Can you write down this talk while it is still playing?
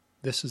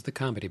This is the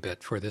comedy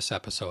bit for this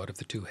episode of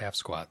the Two Half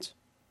Squads.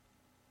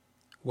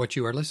 What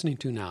you are listening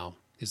to now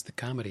is the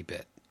comedy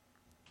bit.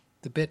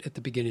 The bit at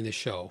the beginning of the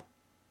show,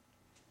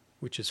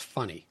 which is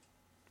funny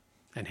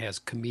and has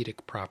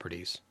comedic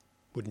properties.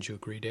 Wouldn't you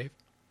agree, Dave?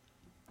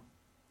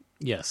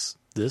 Yes,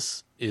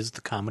 this is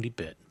the comedy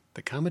bit.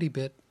 The comedy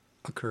bit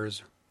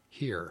occurs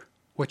here.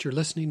 What you're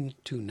listening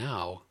to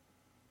now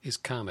is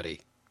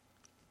comedy.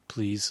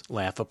 Please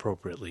laugh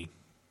appropriately.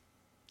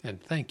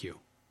 And thank you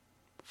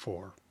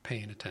for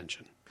paying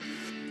attention.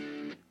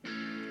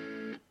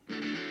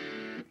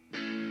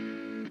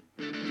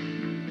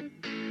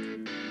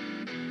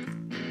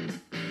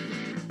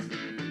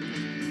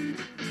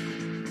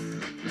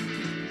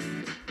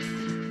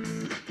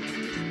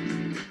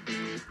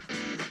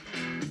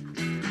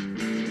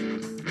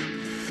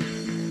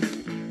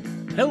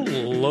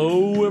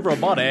 Hello,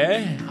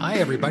 everybody. Hi,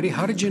 everybody.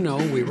 How did you know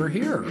we were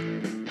here?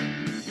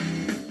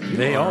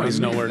 They always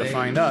know where to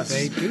find us.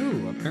 They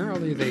do.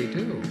 Apparently they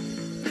do.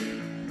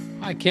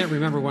 I can't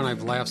remember when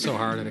I've laughed so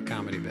hard at a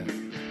comedy bit.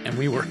 And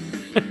we were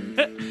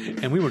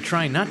and we were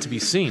trying not to be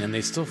seen, and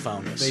they still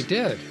found us. They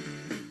did.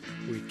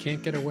 We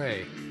can't get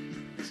away.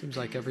 Seems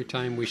like every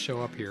time we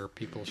show up here,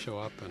 people show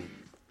up and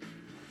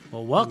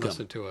welcome.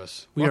 Listen to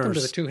us. We Welcome are to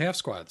the Two Half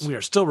Squads. We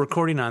are still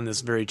recording on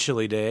this very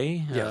chilly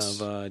day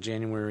Yes. of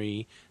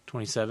January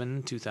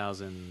 27,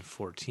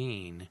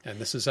 2014. And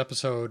this is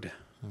episode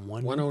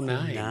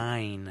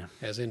 109.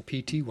 As in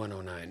PT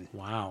 109.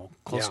 Wow.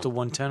 Close Yeah. to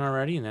 110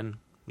 already, and then,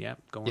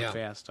 going Yeah.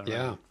 fast already.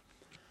 Yeah.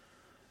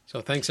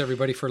 So thanks,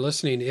 everybody, for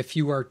listening. If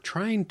you are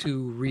trying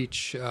to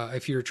reach,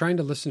 if you're trying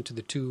to listen to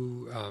the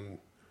two...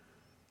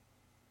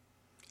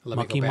 let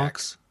me Mucky go back.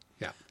 Mucks?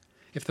 Yeah.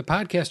 If the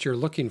podcast you're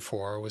looking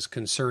for was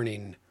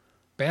concerning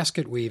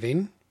basket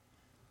weaving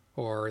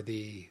or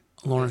the...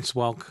 Lawrence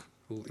Welk.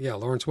 Yeah,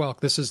 Lawrence Welk.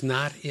 This is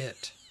not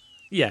it.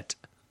 Yet.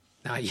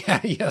 Not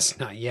yet. Yes,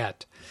 not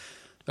yet.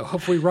 So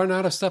if we run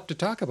out of stuff to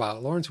talk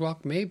about, Lawrence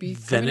Welk maybe...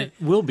 Then it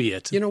will be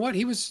it. You know what?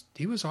 He was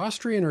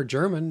Austrian or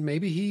German.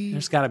 Maybe he...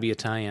 There's got to be a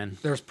tie-in.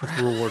 There's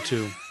World War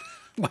II.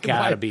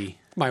 Gotta be.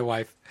 My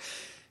wife.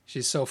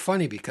 She's so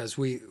funny because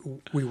we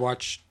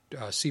watch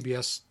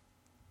CBS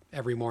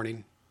every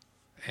morning,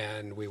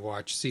 and we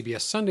watch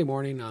CBS Sunday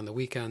morning on the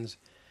weekends,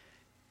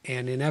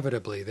 and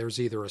inevitably there's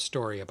either a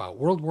story about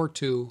World War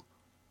II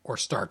or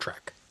Star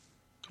Trek.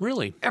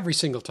 Really? Every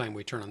single time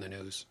we turn on the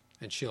news,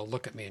 and she'll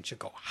look at me and she'll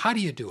go, "How do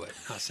you do it?"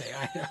 I'll say,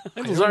 "I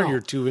Those don't aren't know."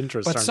 your two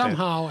interests, But aren't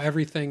somehow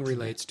everything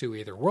relates to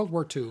either World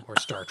War II or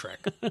Star Trek.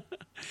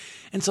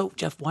 And so,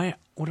 Jeff,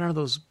 what are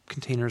those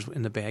containers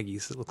in the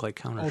baggies that look like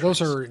counter? Oh,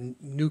 those are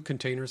new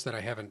containers that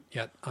I haven't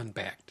yet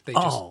unbacked. They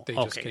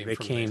just came They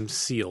from came there.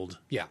 sealed.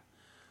 Yeah.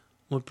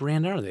 What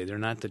brand are they? They're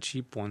not the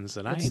cheap ones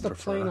that It's I the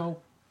prefer.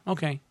 Plano.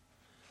 Okay.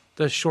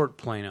 The short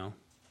Plano.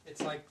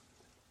 It's like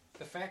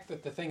the fact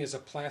that the thing is a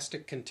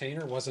plastic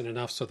container wasn't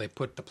enough, so they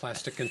put the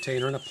plastic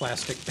container in a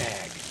plastic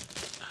bag.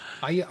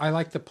 I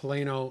like the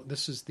Plano.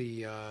 This is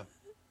the...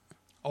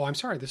 I'm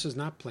sorry. This is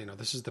not Plano.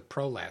 This is the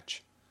Pro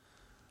Latch.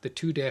 The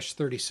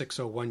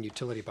 2-3601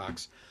 utility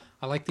box.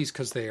 I like these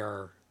because they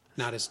are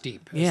not as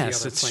deep as Yes,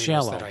 the other it's Planos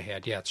shallow. that I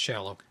had. Yeah, it's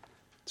shallow.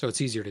 So it's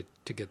easier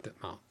to get them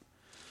out.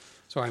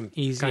 So I'm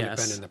Easy, kind of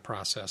yes. been in the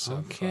process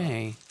of...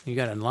 Okay. You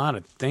got a lot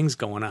of things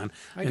going on.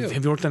 I do.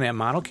 Have you worked on that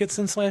model kit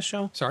since last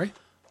show? Sorry?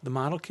 The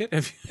model kit?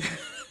 Have you...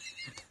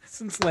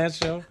 since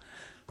last show?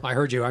 I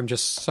heard you. I'm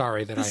just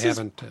sorry that This I is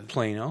haven't...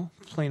 Plano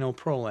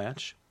Pro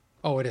Latch.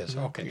 Oh, it is.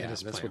 Okay, Yeah, it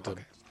is that's Plano. what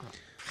the- Okay.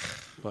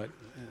 But,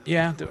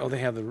 yeah, they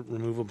have the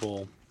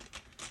removable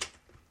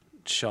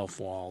shelf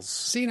walls.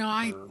 See,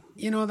 now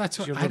that's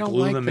what You I have to don't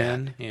glue like them that.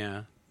 in.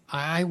 Yeah.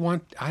 I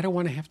don't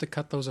want to have to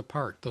cut those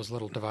apart, those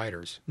little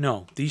dividers.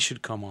 No, these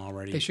should come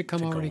already. They should come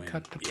to go already in.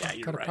 cut Yeah,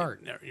 you're cut right.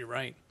 apart. You're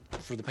right.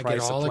 For the I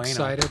price get all of Plano.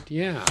 excited.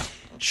 Yeah.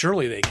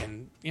 Surely they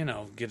can,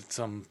 get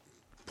some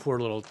poor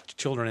little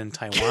children in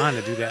Taiwan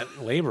to do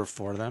that labor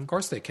for them. Of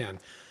course they can.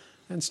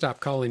 And stop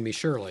calling me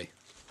Shirley.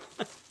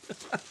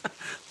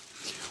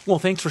 Well,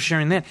 thanks for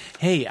sharing that.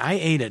 Hey, I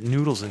ate at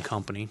Noodles and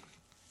Company.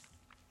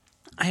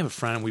 I have a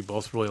friend. We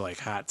both really like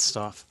hot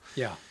stuff.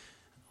 Yeah.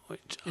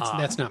 Which,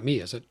 That's not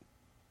me, is it?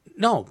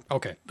 no,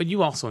 Okay. but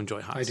you also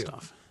enjoy hot I do.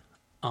 stuff.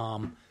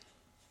 And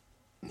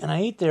I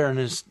ate there, and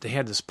they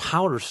had this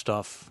powder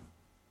stuff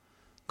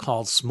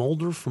called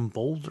Smolder from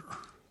Boulder.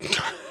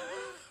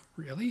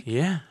 Really?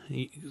 Yeah,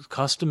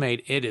 custom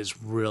made. It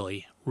is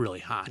really, really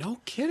hot. No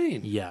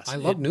kidding. Yes, I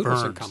love it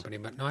Noodles and burns. Company,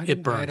 but no, I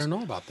It burns. don't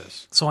know about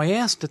this. So I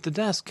asked at the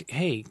desk,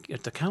 hey,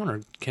 at the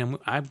counter,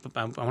 I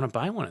want to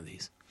buy one of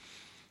these.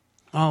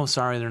 Oh,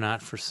 sorry, they're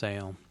not for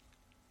sale.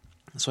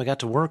 So I got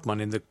to work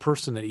Monday, and the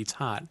person that eats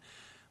hot,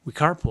 we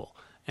carpool.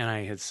 And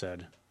I had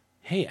said,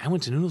 hey, I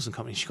went to Noodles and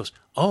Company. She goes,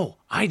 oh,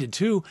 I did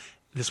too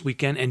this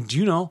weekend. And do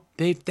you know,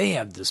 they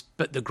have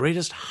the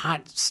greatest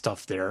hot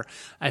stuff there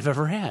I've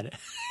ever had.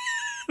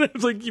 I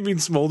was like, you mean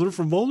Smolder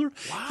from Boulder?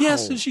 Wow.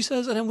 Yes. And she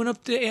says, and I went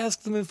up to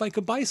ask them if I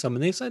could buy some.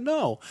 And they said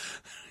no.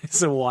 I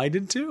said, well, I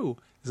did too.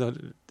 So,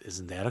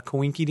 isn't that a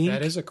coinky-dink?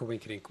 That is a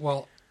coinky-dink.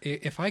 Well,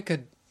 if I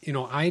could,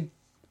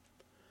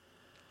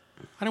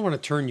 I don't want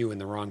to turn you in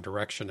the wrong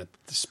direction,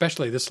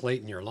 especially this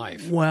late in your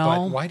life.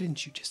 Well- but why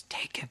didn't you just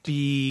take it?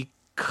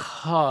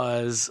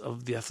 Because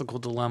of the ethical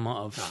dilemma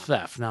of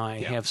theft. Now, I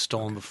have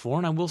stolen before,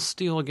 and I will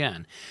steal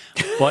again.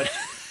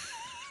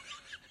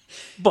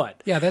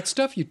 But, Yeah, that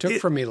stuff you took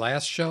from me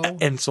last show.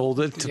 and sold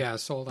it.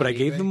 Sold. But on I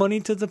gave eBay. the money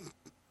to the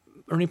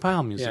Ernie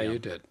Pyle Museum. Yeah, you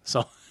did.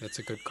 So, That's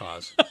a good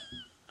cause.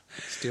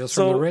 Steals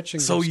from the rich and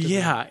gives to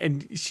the-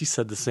 and she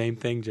said the same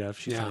thing, Jeff.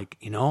 She's Yeah. like,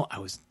 I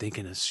was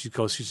thinking,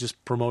 she's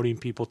just promoting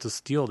people to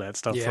steal that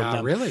stuff from Yeah,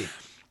 them. really.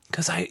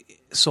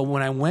 So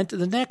when I went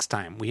the next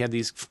time, we had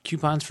these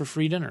coupons for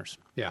free dinners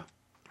Yeah.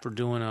 for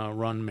doing a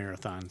run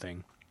marathon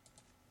thing.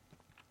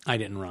 I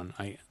didn't run.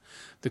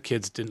 The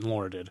kids didn't.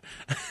 Laura did.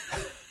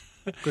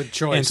 Good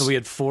choice. And so we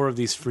had 4 of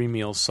these free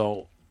meals.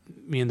 So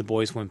me and the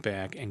boys went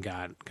back and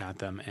got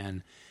them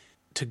and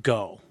to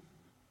go.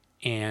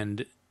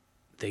 And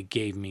they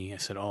gave me, I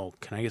said, oh,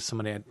 can I get some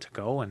of that to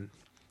go? And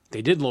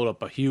they did load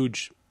up a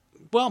huge,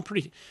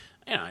 pretty,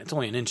 it's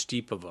only an inch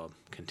deep of a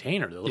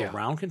container, the little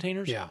round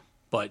containers. Yeah.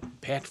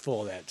 But packed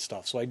full of that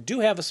stuff. So I do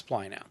have a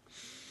supply now.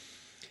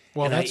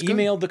 Well, and I that's good.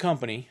 emailed the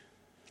company.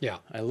 Yeah.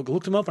 I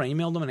looked them up and I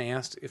emailed them and I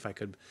asked if I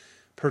could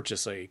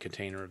purchase a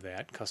container of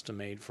that, custom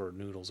made for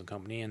Noodles and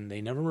Company, and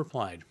they never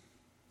replied.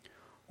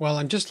 Well,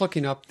 I'm just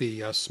looking up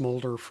the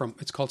Smolder from.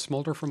 It's called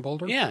Smolder from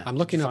Boulder. Yeah. I'm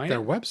looking Did you up find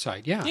their it?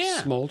 website. Yeah.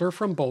 Yeah.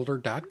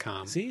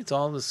 Smolderfromboulder.com. See, it's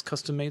all this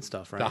custom made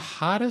stuff, right? The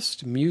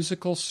hottest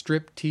musical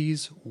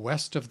striptease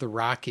west of the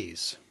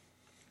Rockies.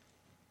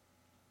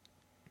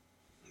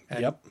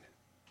 And Yep.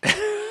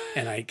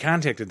 And I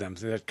contacted them.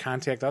 So that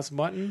contact us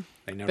button,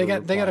 they never They got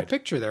a replied.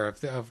 picture there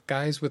of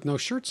guys with no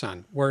shirts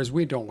on, whereas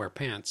we don't wear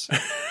pants.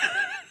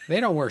 They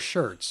don't wear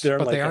shirts, They're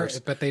but like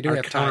they do our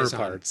have ties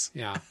counterparts. on.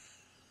 Yeah,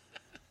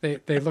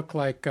 they look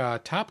like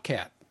Top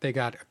Cat. They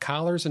got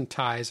collars and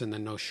ties, and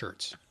then no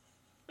shirts.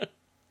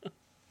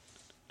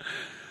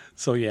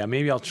 So yeah,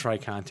 maybe I'll try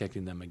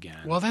contacting them again.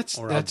 Well, that's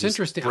Or I'll just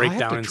interesting. Break I'll have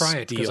down to and try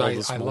it, 'cause steal I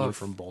the Smolder love-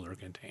 from Boulder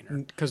container.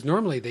 Because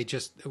normally they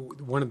just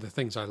one of the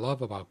things I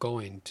love about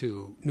going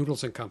to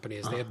Noodles and Company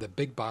is they have the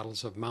big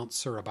bottles of Mount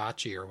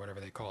Suribachi or whatever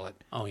they call it.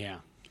 Oh yeah,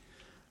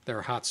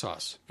 Their hot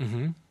sauce.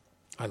 Mm-hmm.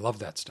 I love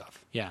that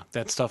stuff. yeah.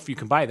 That stuff you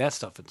can buy that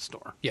stuff at the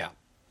store. Yeah,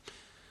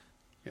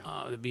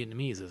 The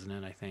Vietnamese, isn't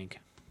it? I think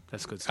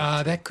that's good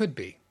stuff. that could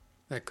be.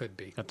 That could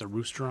be. Got the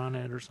rooster on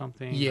it or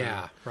something.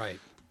 Yeah, right.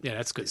 Yeah,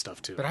 that's good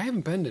stuff too. But I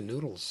haven't been to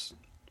Noodles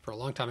for a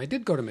long time. I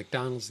did go to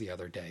McDonald's the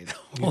other day,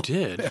 though. You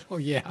did? Oh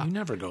yeah. You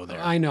never go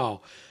there. I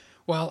know.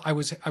 Well, I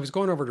was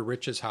going over to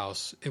Rich's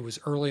house. It was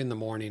early in the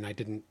morning. I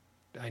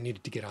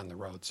needed to get on the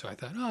road, so I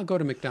thought, I'll go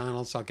to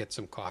McDonald's. I'll get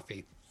some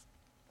coffee,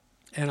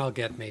 and I'll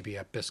get maybe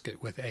a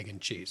biscuit with egg and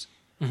cheese,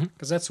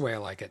 because that's the way I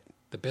like it: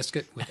 the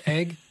biscuit with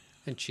egg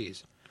and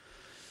cheese.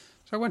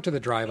 So I went to the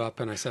drive-up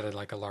and I said I'd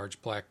like a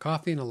large black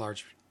coffee and a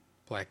large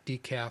black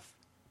decaf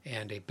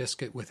and a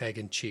biscuit with egg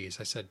and cheese.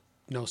 I said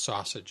no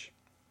sausage,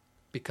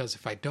 because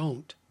if I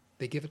don't,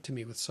 they give it to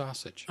me with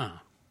sausage.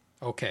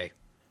 Okay.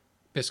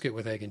 Biscuit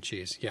with egg and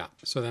cheese. Yeah.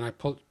 So then I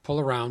pull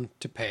around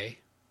to pay,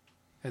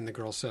 and the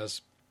girl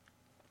says,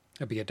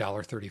 it'd be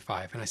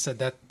 $1.35. And I said,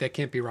 that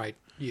can't be right.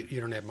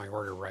 You don't have my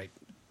order right.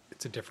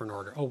 It's a different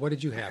order. Oh, what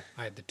did you have?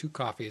 I had the 2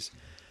 coffees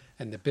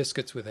and the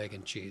biscuits with egg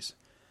and cheese.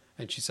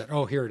 And she said,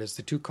 oh, here it is,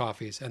 the 2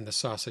 coffees and the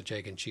sausage,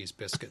 egg, and cheese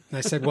biscuit. And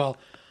I said, well,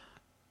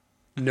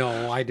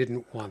 no, I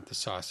didn't want the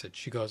sausage.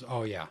 She goes,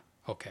 oh, yeah,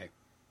 okay.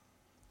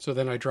 So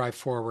then I drive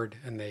forward,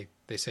 and they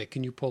say,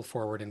 can you pull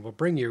forward, and we'll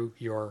bring you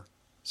your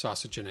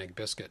sausage and egg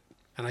biscuit.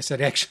 And I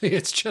said, actually,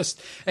 it's just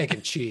egg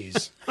and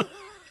cheese.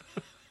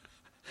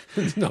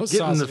 No Getting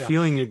sausage. the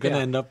feeling you're going to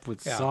Yeah. end up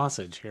with Yeah.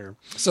 sausage here.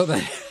 So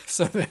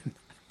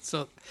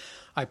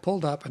I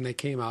pulled up, and they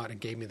came out and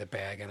gave me the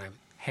bag, and I'm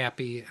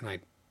happy, and I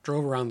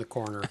drove around the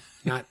corner,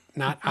 not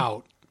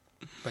out,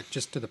 but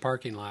just to the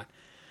parking lot.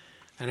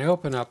 And I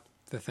open up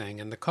the thing,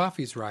 and the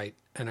coffee's right,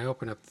 and I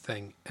open up the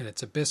thing, and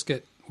it's a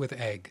biscuit with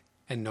egg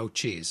and no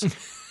cheese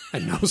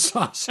and no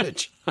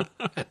sausage.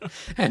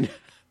 and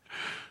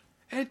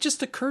it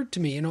just occurred to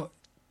me,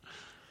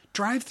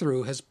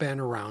 drive-through has been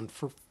around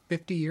for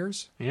 50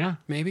 years, Yeah.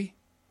 maybe,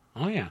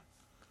 Oh yeah.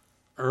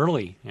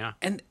 Early. Yeah.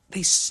 and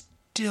it's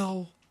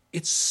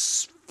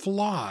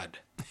flawed.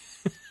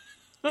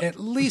 At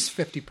least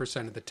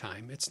 50% of the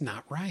time, it's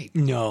not right.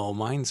 No,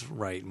 mine's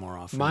right more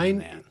often Mine,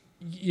 than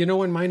that.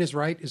 when mine is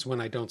right is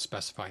when I don't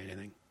specify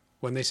anything.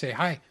 When they say,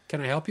 hi, can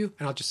I help you?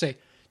 And I'll just say,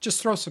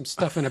 just throw some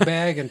stuff in a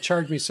bag and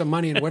charge me some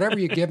money, and whatever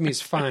you give me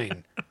is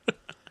fine.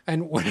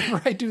 And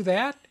whenever I do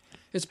that,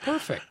 it's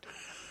perfect.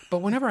 But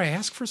whenever I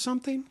ask for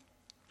something,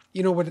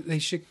 what they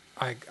should,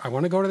 I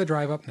want to go to the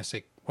drive up and I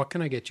say, what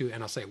can I get you?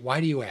 And I'll say,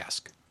 why do you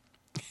ask?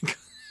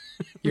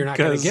 You're not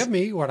going to 'Cause- give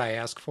me what I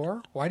ask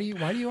for. Why do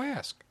you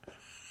ask?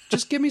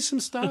 Just give me some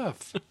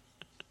stuff.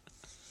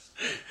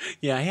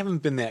 Yeah, I haven't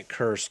been that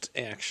cursed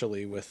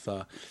actually with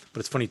but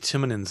it's funny,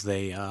 Timonins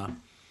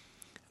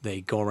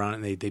they go around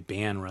and they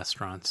ban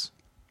restaurants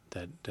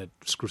that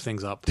screw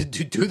things up.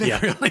 Do they Yeah.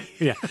 really?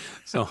 Yeah.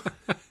 So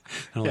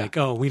they're like,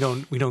 oh, we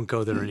don't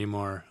go there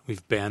anymore.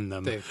 We've banned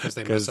them Because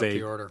they messed up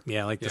the order.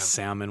 Yeah, like Yeah. the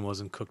salmon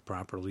wasn't cooked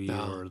properly,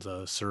 No. or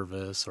the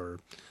service, or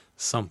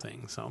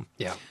something. So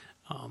Yeah.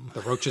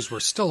 The roaches were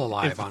still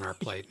alive on our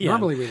plate. Yeah.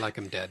 Normally we like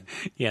them dead.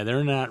 yeah,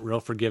 they're not real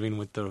forgiving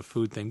with the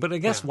food thing. But I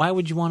guess Yeah. why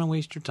would you want to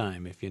waste your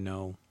time if you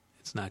know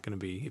it's not going to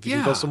be? If you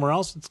can go Yeah. somewhere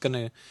else, it's going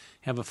to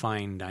have a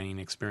fine dining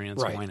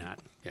experience. Right. Why not?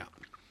 Yeah.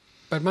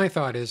 But my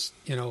thought is,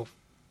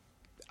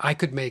 I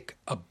could make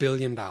 $1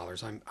 billion.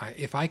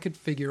 If I could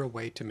figure a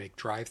way to make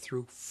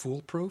drive-through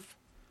foolproof,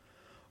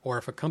 or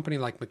if a company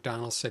like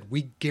McDonald's said,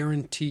 we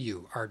guarantee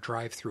you our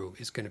drive-through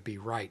is going to be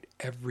right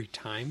every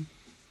time,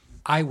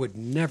 I would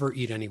never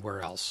eat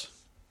anywhere else.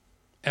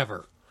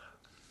 Ever.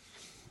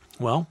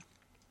 Well,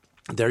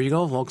 there you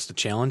go, folks. The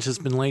challenge has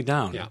been laid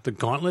down. Yeah. The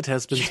gauntlet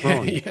has been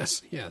thrown.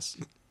 Yes.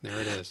 There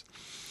it is.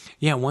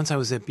 Yeah, once I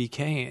was at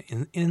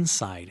BK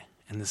inside,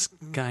 and this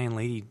guy and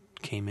lady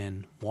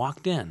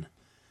walked in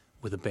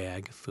with a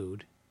bag of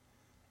food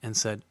and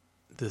said,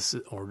 this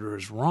order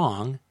is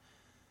wrong.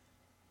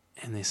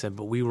 And they said,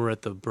 but we were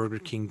at the Burger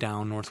King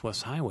down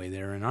Northwest Highway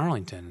there in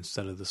Arlington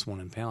instead of this one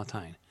in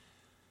Palatine.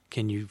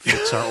 Can you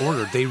fix our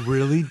order? They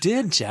really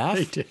did, Jeff.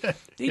 They did.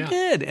 They Yeah.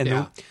 did. And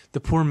Yeah. the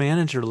poor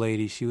manager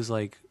lady, she was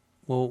like,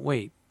 well,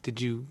 wait,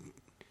 you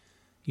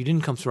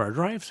didn't come through our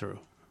drive-thru.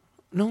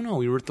 No,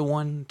 we were at the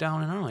one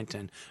down in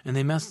Arlington, and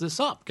they messed this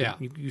up. Yeah.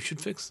 You should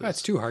fix this.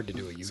 That's too hard to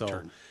do a So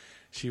U-turn.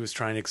 she was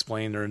trying to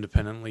explain they're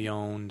independently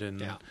owned,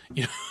 and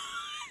Yeah.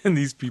 and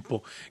these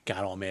people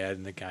got all mad,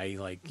 and the guy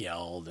like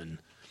yelled, and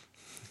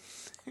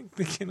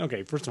thinking,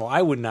 okay, first of all,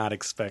 I would not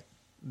expect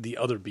the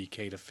other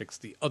BK to fix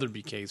the other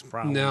BK's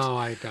problems. No,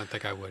 I don't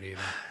think I would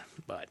either.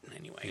 But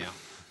anyway, Yeah.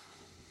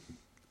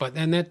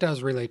 And that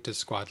does relate to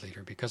squad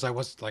leader because I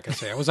was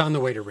on the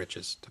way to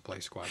riches to play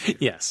squad leader.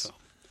 Yes.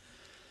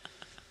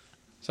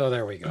 So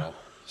there we go.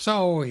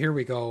 So here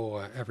we go,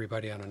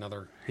 everybody, on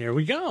another. Here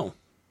we go.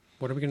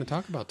 What are we going to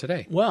talk about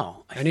today?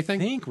 Well,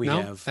 Anything? I think we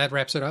No? have That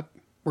wraps it up.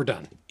 We're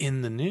done.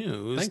 in the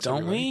news, Thanks, don't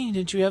everybody. we?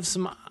 Didn't you have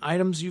some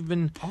items you've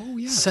been Oh,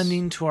 yes.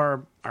 sending to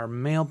our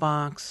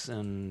mailbox?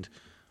 And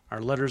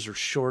our letters are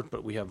short,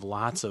 but we have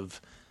lots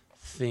of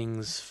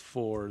things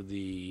for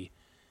the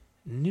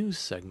news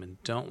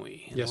segment, don't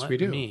we? And Yes, let we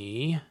do.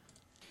 Me...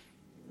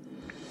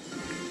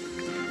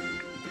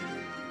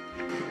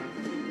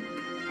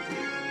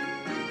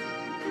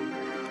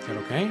 Is that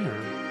okay? Or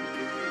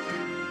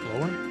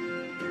lower?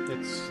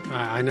 It's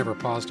I never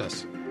paused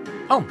us.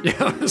 Oh,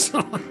 Yeah. So,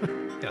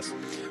 yes.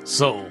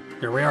 so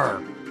Here we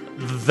are.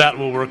 that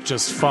will work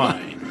just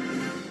fine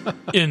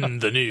in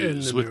the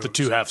news In the with the news.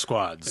 two half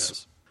squads.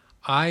 Yes.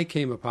 I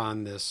came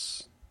upon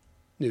this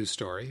news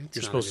story. It's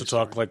You're not supposed a to news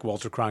talk story. like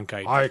Walter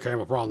Cronkite. I came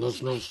upon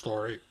this news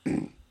story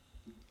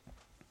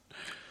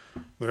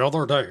the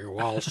other day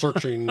while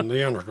searching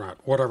the internet,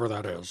 whatever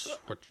that is.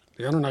 Which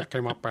the internet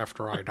came up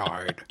after I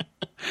died.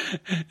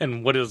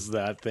 And what is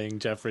that thing,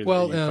 Jeffrey?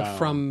 Well, that you found?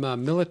 from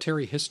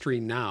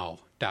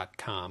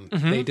militaryhistorynow.com,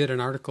 they did an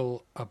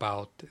article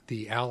about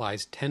the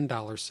Allies'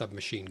 $10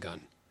 submachine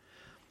gun.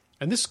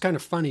 And this is kind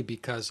of funny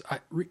because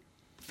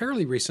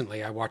fairly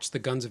recently I watched The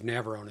Guns of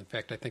Navarone. In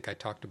fact, I think I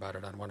talked about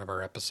it on one of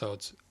our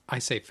episodes. I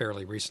say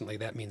fairly recently.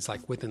 That means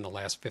like within the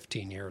last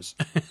 15 years.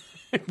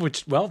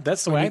 Which, well,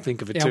 that's the way I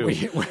think of it Yeah, too.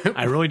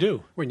 I really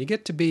do. When you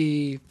get to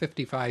be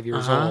 55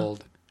 years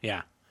old,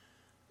 Yeah,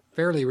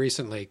 fairly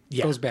recently,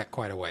 Yeah. goes back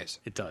quite a ways.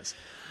 it does.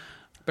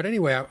 But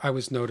anyway, I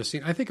was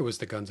noticing, I think it was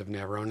The Guns of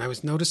Navarone, I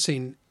was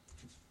noticing,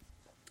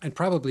 and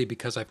probably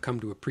because I've come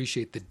to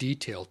appreciate the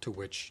detail to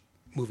which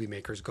movie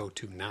makers go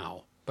to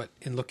now, but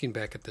in looking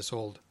back at this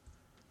old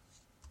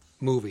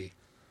movie,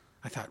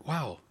 I thought,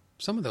 wow,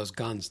 some of those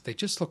guns, they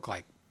just look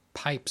like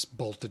pipes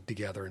bolted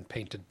together and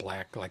painted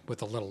black, like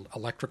with a little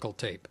electrical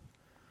tape.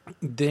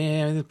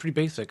 They're pretty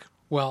basic.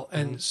 Well,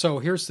 and so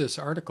here's this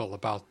article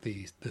about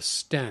the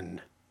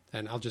Sten,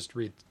 and I'll just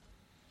read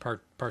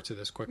parts of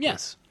this quickly.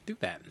 Yes, do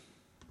that.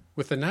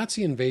 With the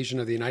Nazi invasion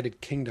of the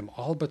United Kingdom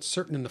all but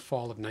certain in the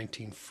fall of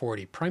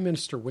 1940, Prime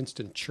Minister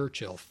Winston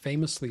Churchill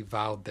famously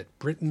vowed that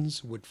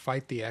Britons would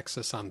fight the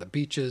Axis on the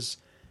beaches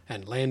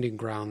and landing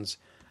grounds,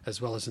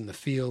 as well as in the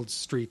fields,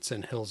 streets,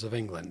 and hills of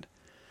England.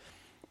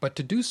 But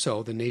to do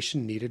so, the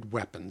nation needed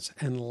weapons,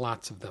 and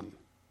lots of them.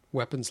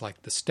 Weapons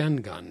like the Sten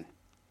gun.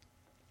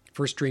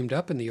 First dreamed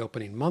up in the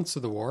opening months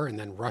of the war and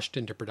then rushed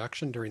into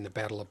production during the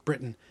Battle of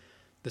Britain,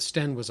 the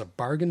Sten was a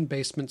bargain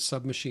basement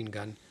submachine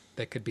gun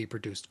that could be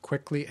produced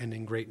quickly and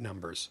in great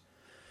numbers.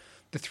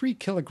 The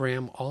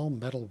 3-kilogram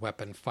all-metal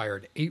weapon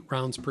fired 8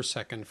 rounds per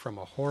second from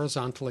a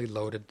horizontally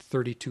loaded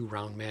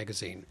 32-round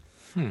magazine.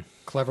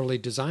 Cleverly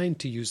designed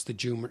to use the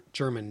German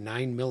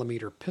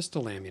 9mm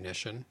pistol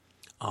ammunition,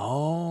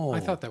 Oh, I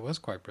thought that was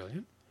quite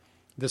brilliant.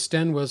 The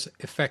Sten was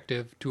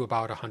effective to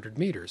about 100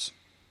 meters.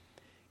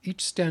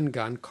 Each Sten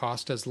gun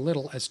cost as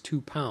little as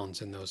 2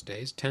 pounds in those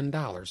days,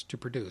 $10 to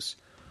produce,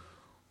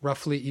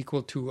 roughly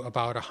equal to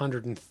about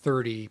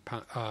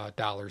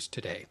 $130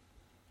 today.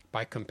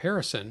 By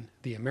comparison,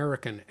 the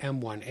American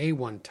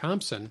M1A1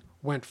 Thompson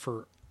went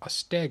for a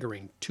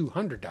staggering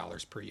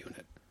 $200 per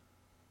unit.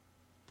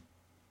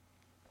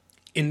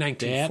 In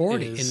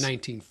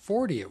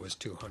 1940, it was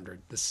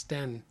 200. The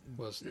Sten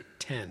was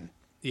 10.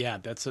 Yeah,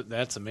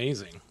 that's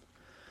amazing.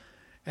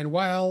 And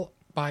while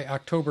by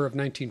October of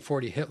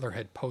 1940 Hitler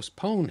had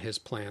postponed his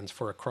plans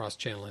for a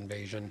cross-channel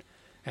invasion,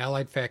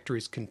 Allied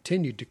factories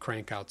continued to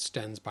crank out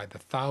Stens by the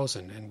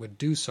thousand and would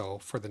do so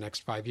for the next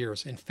 5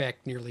 years. In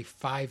fact, nearly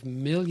 5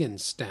 million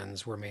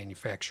Stens were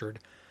manufactured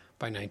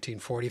by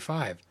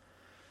 1945.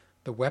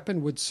 The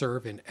weapon would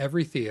serve in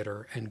every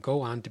theater and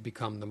go on to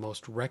become the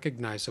most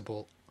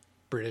recognizable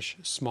British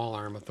small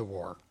arm of the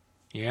war.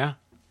 Yeah.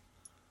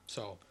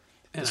 So,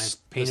 and I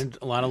painted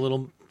a lot of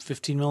little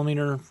 15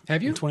 millimeter,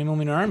 have you? 20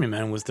 millimeter Army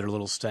men with their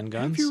little Sten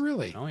guns. Have you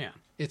really? Oh yeah.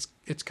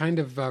 It's kind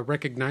of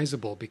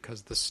recognizable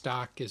because the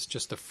stock is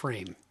just a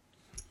frame.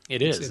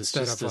 It is. It's it's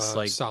instead just of this a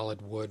like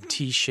solid wood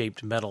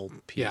T-shaped metal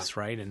piece,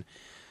 Yeah. right? And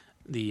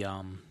the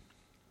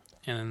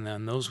and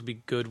then those would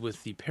be good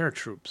with the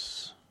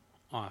paratroops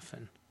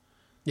often.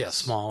 Yes.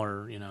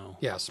 Smaller, you know.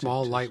 Yeah,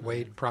 small,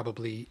 lightweight,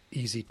 probably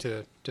easy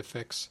to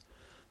fix.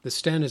 The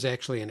Sten is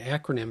actually an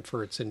acronym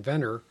for its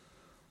inventor,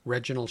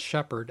 Reginald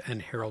Shepard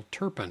and Harold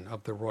Turpin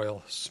of the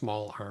Royal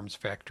Small Arms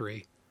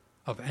Factory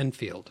of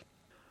Enfield.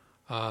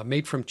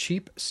 Made from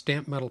cheap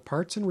stamped metal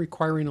parts and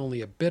requiring only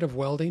a bit of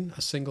welding,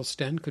 a single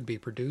Sten could be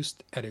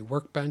produced at a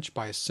workbench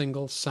by a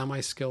single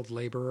semi-skilled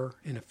laborer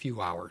in a few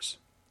hours.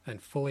 And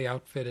a fully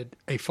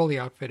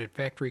outfitted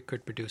factory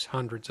could produce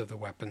hundreds of the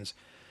weapons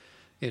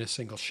in a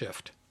single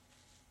shift.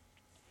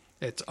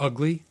 It's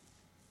ugly,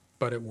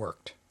 but it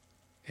worked.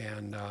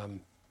 And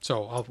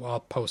so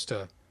I'll post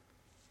a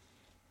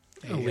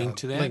link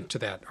to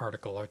that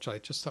article, which I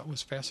just thought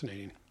was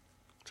fascinating.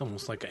 It's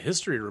almost like a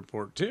history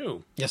report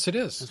too. Yes, it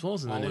is. As well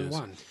as in the all news. In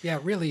one. Yeah,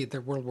 really,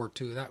 the World War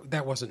II,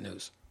 that wasn't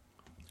news.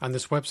 On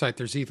this website,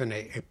 there's even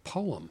a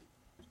poem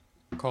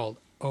called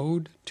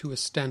Ode to a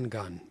Sten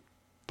Gun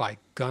by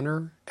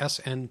Gunnar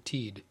S.N.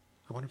 Teed.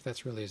 I wonder if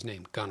that's really his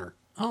name, Gunnar.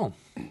 Oh.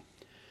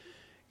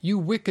 You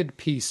wicked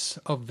piece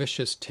of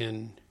vicious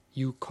tin,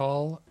 you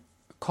call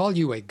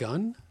you a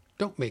gun?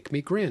 Don't make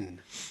me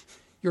grin.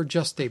 You're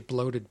just a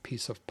bloated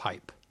piece of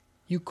pipe.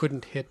 You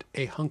couldn't hit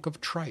a hunk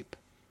of tripe.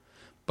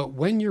 But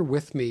when you're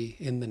with me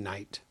in the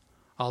night,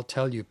 I'll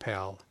tell you,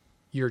 pal,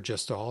 you're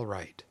just all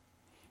right.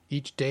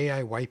 Each day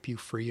I wipe you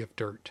free of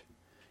dirt.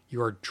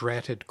 Your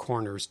dratted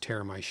corners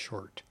tear my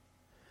short.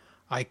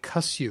 I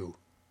cuss you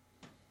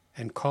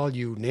and call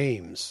you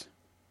names.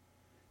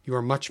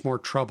 You're much more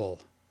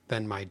trouble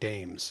than my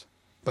dames.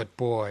 But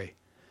boy,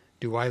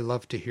 do I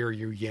love to hear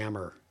you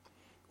yammer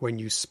when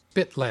you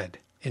spit lead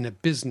in a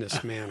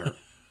business manner.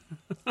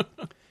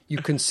 You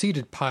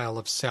conceited pile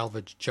of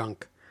salvage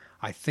junk,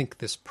 I think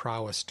this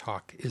prowess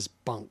talk is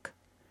bunk.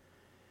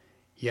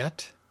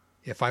 Yet,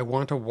 if I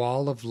want a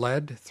wall of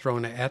lead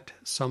thrown at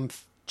some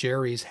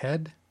Jerry's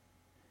head,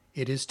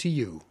 it is to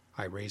you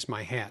I raise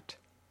my hat.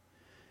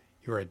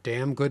 You're a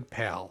damn good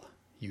pal,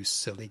 you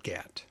silly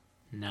gat.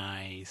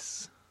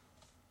 Nice.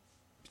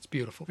 It's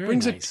beautiful. Very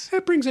nice.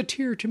 It brings a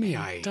tear to my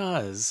eye. It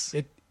does.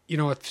 It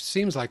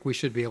seems like we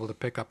should be able to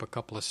pick up a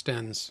couple of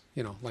Stens,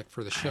 like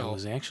for the show. I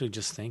was actually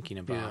just thinking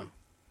about Yeah.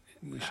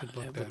 We should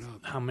look that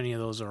up. how many of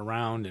those are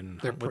around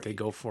and what they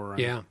go for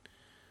Yeah.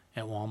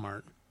 at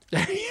Walmart.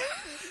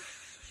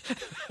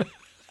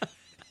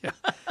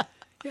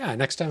 Yeah,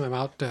 next time I'm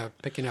out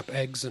picking up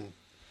eggs and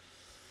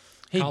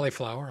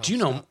cauliflower. Do you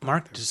know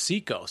Mark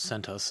DeSico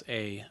sent us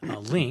a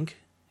link?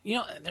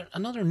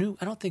 Another new.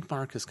 I don't think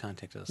Mark has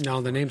contacted us.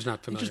 No, the name's not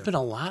There's familiar. just been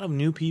a lot of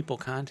new people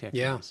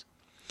contacting us.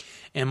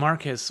 And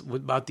Mark has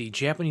about the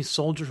Japanese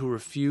soldier who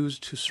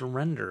refused to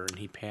surrender and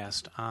he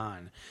passed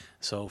on.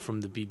 So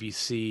from the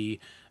BBC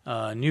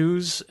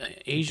News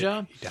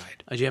Asia, he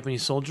died. A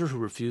Japanese soldier who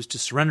refused to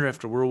surrender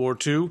after World War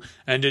II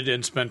ended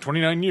and spent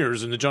 29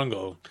 years in the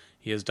jungle.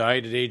 He has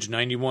died at age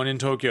 91 in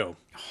Tokyo.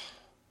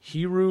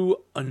 Hiru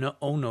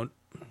Onoda.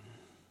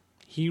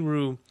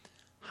 Hiro.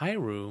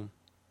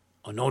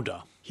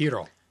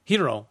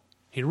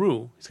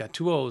 Hiru. He's got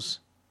two O's.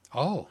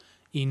 Oh.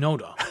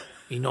 Inoda.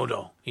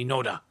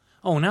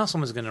 Oh, now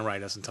someone's going to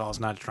write us and tell us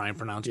not to try and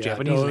pronounce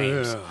Japanese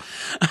names.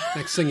 Yeah.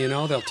 Next thing you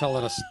know, they'll tell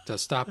us to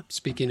stop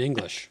speaking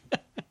English.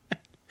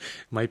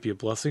 Might be a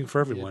blessing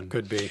for everyone. It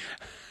could be.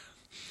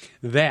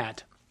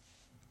 That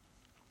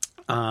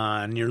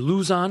near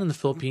Luzon in the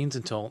Philippines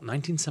until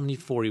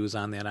 1974 he was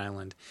on that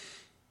island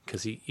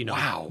because he,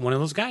 Wow. one of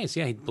those guys.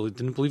 Yeah, he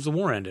didn't believe the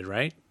war ended.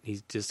 Right?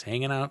 He's just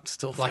hanging out,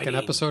 still Like fighting. an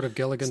episode of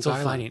Gilligan's still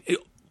Island. fighting.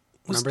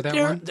 Remember that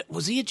one?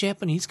 Was he a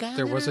Japanese guy?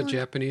 There on was that a island?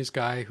 Japanese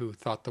guy who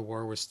thought the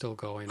war was still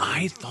going on.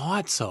 I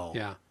thought so.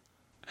 Yeah.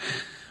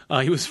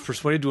 He was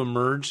persuaded to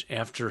emerge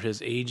after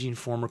his aging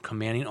former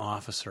commanding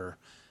officer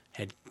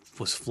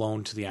was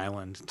flown to the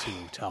island to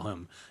tell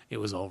him it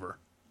was over.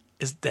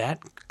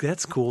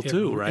 That's cool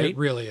too, right? It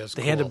really is.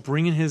 They had to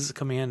bring in his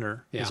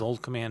commander, Yeah. his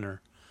old commander,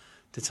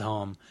 to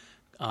tell him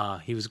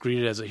he was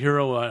greeted as a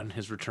hero on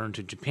his return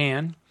to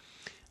Japan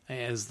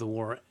as the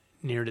war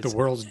neared its the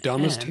world's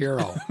dumbest end.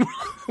 hero.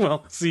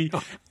 Well, see,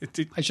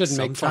 I shouldn't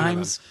make fun of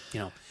him. sometimes,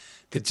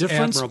 It's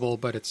difference. admirable,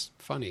 but it's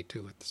funny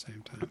too at the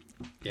same time.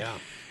 Yeah.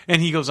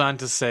 And he goes on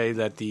to say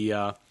that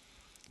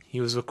he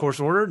was, of course,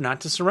 ordered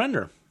not to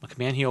surrender, a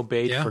command he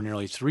obeyed for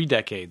nearly 3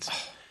 decades.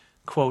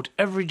 Quote,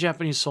 every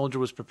Japanese soldier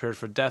was prepared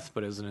for death,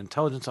 but as an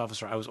intelligence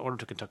officer, I was ordered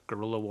to conduct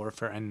guerrilla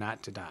warfare and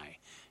not to die,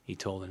 he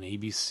told an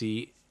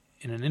ABC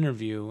in an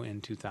interview in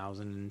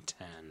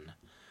 2010.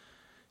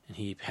 And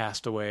he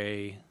passed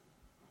away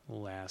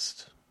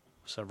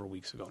several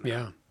weeks ago now.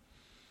 Yeah.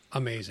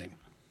 Amazing.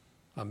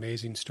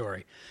 Amazing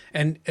story.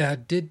 And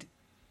did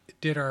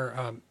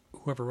our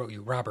whoever wrote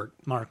you, Robert?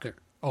 Mark.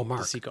 Oh,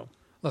 Mark. DeSico.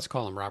 Let's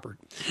call him Robert.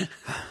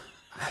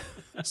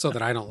 So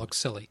that I don't look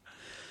silly.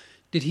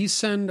 Did he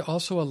send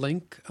also a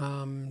link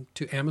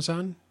to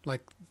Amazon?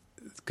 Like,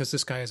 because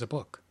this guy has a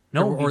book.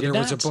 No, or he did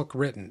there was a not. book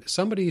written.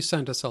 Somebody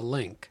sent us a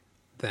link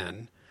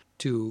then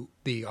to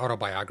the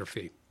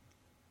autobiography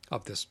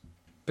of this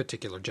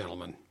particular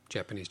gentleman,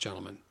 Japanese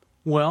gentleman.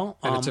 Well,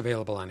 And it's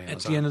available on Amazon.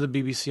 at the end of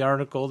the BBC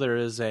article, there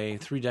is a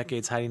 3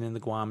 decades hiding in the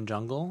Guam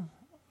jungle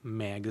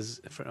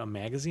a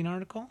magazine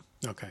article.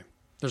 Okay.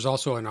 There's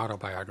also an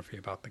autobiography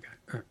about the guy,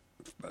 or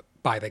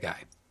by the guy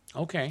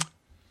Okay.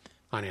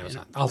 on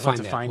Amazon. I'll I'll have find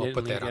to that. find We'll it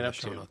put and that link on it the up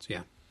show too. notes.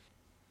 Yeah.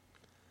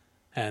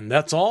 And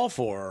that's all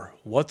for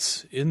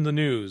What's in the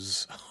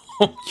News.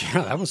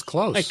 Yeah, that was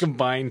close. I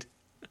combined.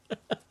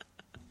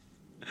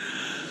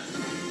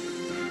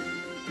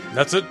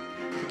 That's it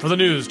for the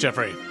news,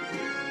 Jeffrey.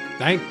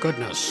 Thank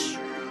goodness.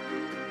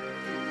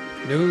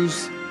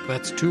 News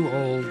that's too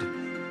old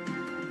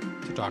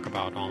to talk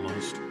about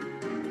almost.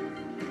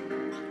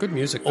 Good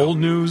music, though. Old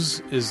news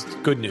is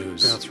good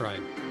news. That's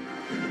right.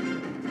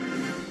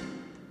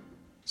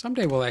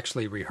 Someday we'll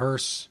actually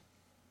rehearse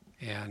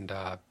and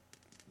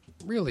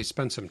really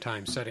spend some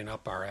time setting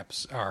up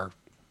our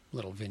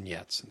little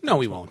vignettes. No,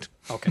 we won't.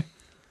 Okay.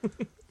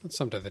 That's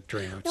something to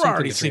dream of. We're something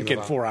already to dream sinking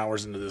about. 4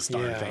 hours into this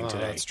darn thing well,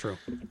 today. That's true.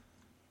 Yeah,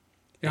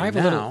 And I have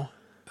a now,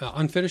 little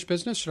unfinished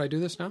business. Should I do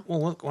this now?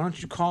 well, why don't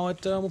you call it?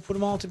 We'll put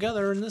them all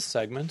together in this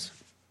segment.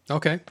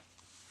 Okay.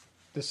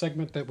 The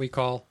segment that we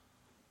call.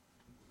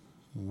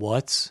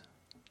 What's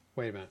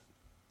Wait a minute.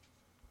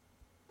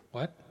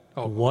 What?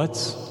 Oh,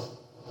 what's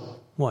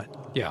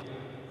what? yeah.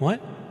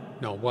 What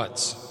No,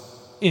 what's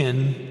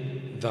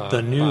in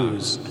the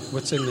news? box?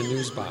 What's in the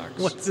news box?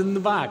 What's in the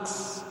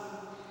box?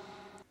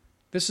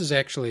 This is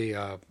actually,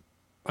 I'm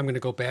going to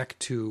go back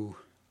to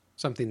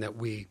something that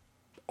we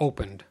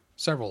opened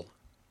several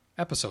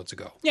episodes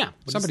ago. Yeah, what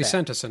is Somebody that?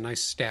 sent us a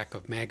nice stack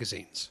of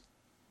magazines.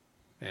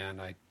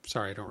 And I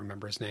don't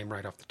remember his name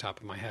right off the top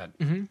of my head.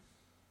 Mm-hmm.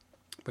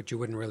 But you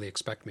wouldn't really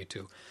expect me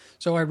to.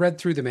 So I read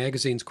through the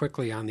magazines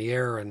quickly on the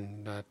air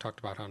and talked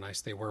about how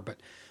nice they were. But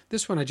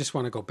this one I just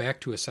want to go back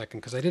to a second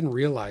because I didn't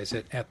realize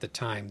it at the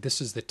time. This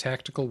is the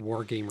Tactical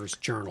Wargamers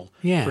Journal.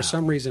 Yeah. For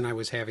some reason I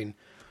was having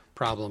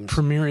problems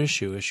Premiere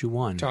issue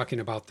 1. talking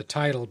about the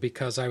title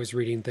because I was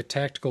reading the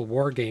Tactical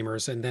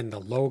Wargamers and then the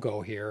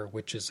logo here,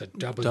 which is a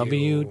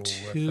W.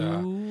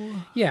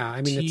 W2. Yeah,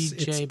 I mean, it's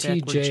TJ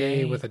backward TJ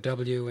J. with a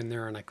W in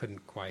there, and I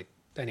couldn't quite.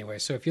 Anyway,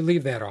 so if you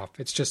leave that off,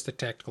 it's just the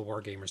Tactical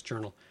Wargamers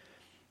Journal,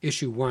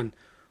 issue 1,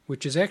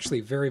 which is actually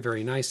very,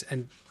 very nice.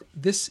 And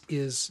this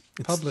is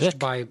published thick.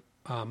 by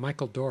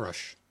Michael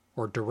Dorosh,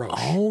 or Dorosh,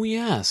 Oh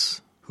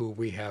yes. who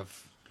we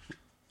have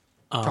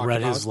talked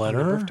Read about his a number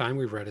letter. of time.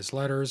 We've read his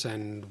letters,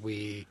 and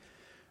we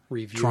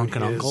reviewed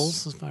Drunken his,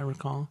 Uncles, if I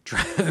recall.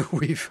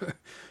 We've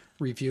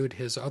reviewed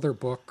his other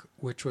book,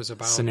 which was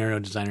about Scenario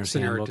Designer's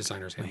Scenario Handbook.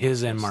 Designer's Handbook.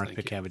 His and Yes, Mark thank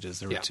you. Pickavige's.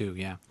 There Yeah. were 2,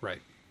 yeah.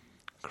 right.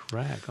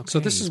 Correct. Okay. So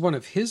this is one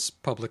of his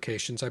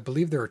publications. I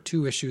believe there are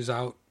 2 issues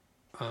out.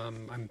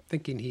 I'm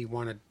thinking he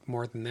wanted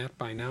more than that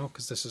by now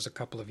because this is a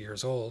couple of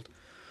years old.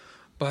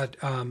 But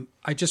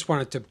I just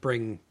wanted to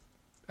bring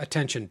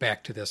attention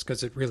back to this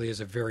because it really is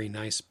a very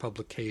nice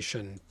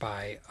publication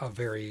by a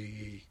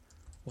very,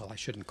 well, I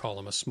shouldn't call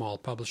him a small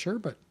publisher,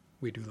 but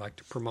we do like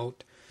to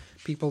promote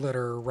people that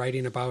are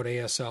writing about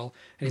ASL.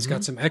 And he's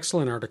got some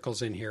excellent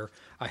articles in here.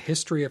 A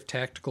history of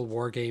tactical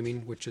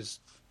wargaming, which is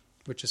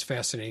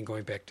fascinating,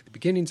 going back to the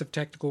beginnings of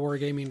tactical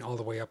wargaming all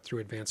the way up through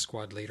Advanced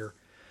Squad Leader.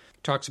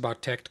 Talks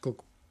about tactical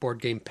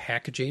board game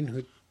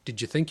packaging. Did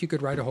you think you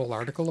could write a whole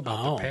article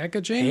about the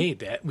packaging?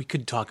 Hey, we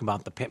could talk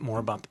about more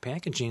about the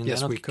packaging. And Yes,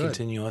 that'll we could.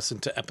 continue us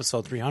into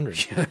episode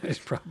 300. It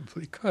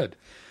probably could.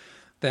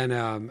 Then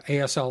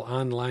ASL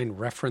Online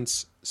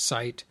Reference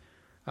Site.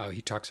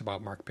 He talks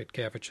about Mark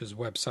Pitkavich's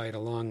website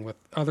along with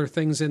other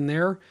things in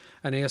there.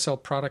 An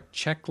ASL product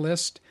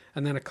checklist.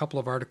 And then a couple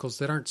of articles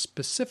that aren't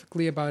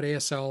specifically about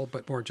ASL,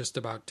 but more just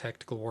about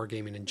tactical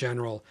wargaming in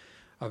general.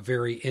 A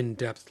very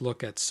in-depth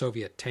look at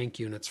Soviet tank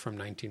units from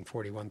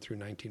 1941 through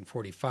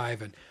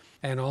 1945.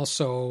 And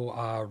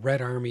also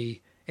Red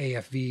Army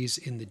AFVs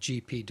in the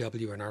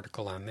GPW, an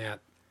article on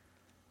that.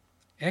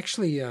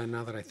 Actually,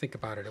 now that I think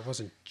about it, it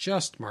wasn't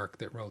just Mark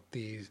that wrote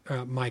these.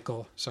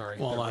 Michael, sorry.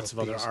 Well, that lots of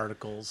wrote other these.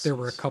 articles. There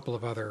were a couple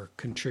of other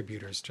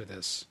contributors to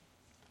this.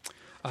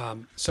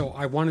 So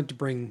I wanted to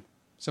bring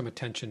some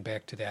attention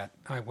back to that.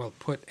 I will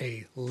put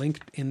a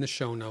link in the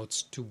show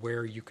notes to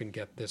where you can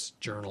get this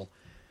journal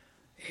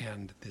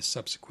and the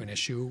subsequent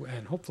issue,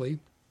 and hopefully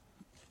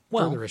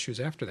further issues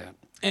after that.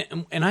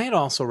 And I had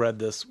also read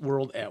this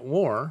World at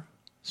War,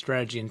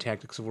 Strategy and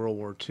Tactics of World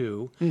War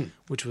II,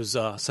 which was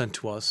sent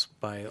to us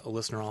by a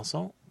listener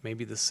also.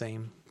 Maybe the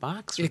same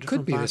box? Or It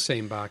could be the box?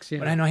 same box, yeah.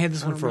 But I know I had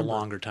this one for a remember.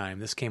 longer time.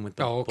 This came with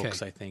the okay.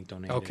 books, I think,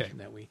 donated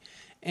that week.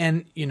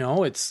 And,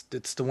 it's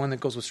the one that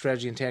goes with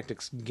Strategy and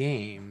Tactics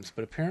games,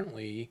 but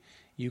apparently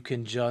you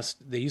can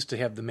they used to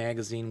have the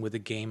magazine with a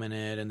game in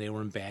it, and they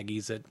were in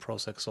baggies at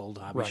Prosek's old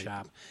hobby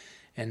shop.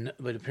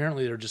 But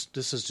apparently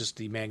this is just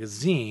the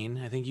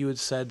magazine. I think you had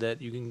said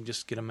that you can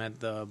just get them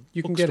at the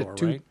You can get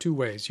bookstore, it right? two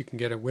ways. You can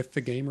get it with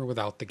the game or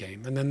without the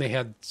game. And then they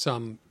had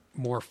some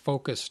more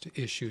focused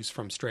issues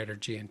from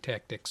Strategy and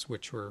Tactics,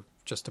 which were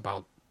just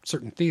about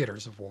certain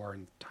theaters of war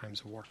and times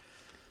of war.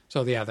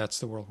 So, yeah, that's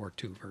the World War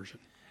II version.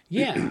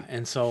 Yeah,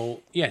 and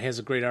so, it has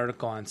a great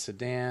article on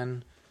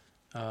Sedan,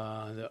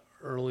 the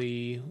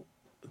early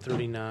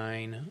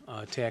 39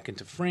 attack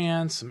into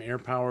France, some air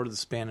power to the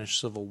Spanish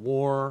Civil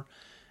War,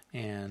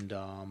 and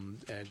a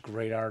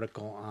great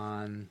article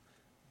on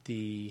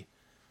the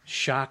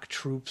shock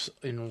troops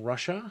in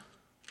Russia.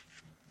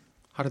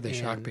 How did they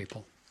shock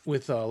people?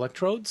 With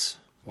electrodes.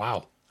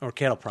 Wow. Or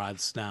cattle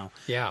prods now.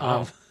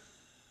 Yeah.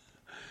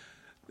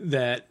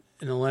 That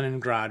in the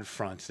Leningrad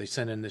front, they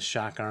sent in this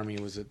shock army.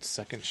 Was it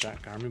Second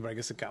Shock Army? But I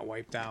guess it got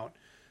wiped out.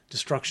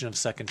 Destruction of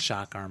Second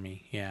Shock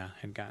Army. Yeah,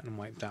 had gotten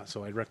wiped out.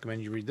 So I'd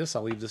recommend you read this.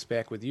 I'll leave this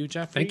back with you,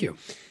 Jeffrey. Thank you.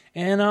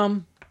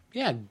 And,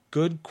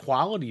 good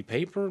quality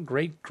paper,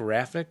 great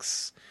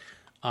graphics.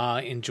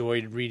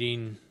 Enjoyed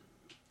reading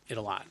it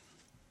a lot.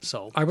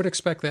 So I would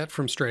expect that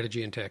from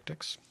Strategy and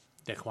Tactics.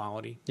 that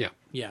quality. Yeah.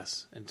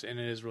 Yes, and it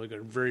is really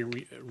good. Very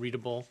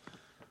readable.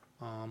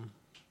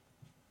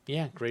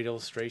 Great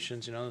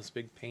illustrations. This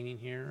big painting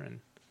here and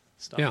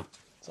stuff. Yeah.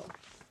 So,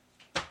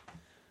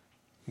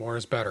 More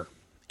is better.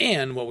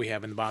 and what we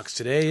have in the box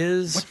today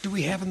is What do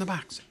we have in the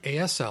box?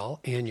 ASL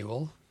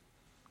Annual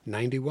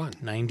 91.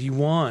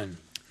 91.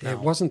 It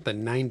wasn't the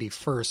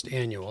 91st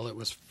annual. It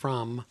was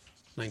from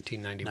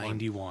 1991.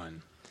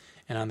 91.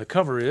 And on the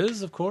cover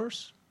is, of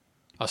course,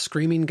 A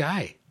screaming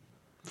guy.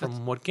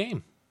 from what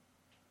game?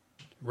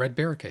 Red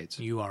Barricades.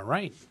 You are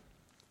right.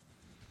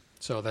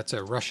 So that's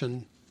a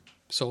Russian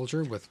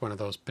soldier with one of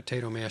those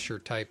potato masher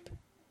type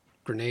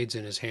grenades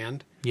in his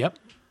hand Yep.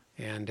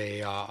 and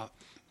a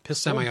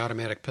Pistol.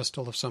 semi-automatic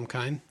pistol of some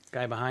kind.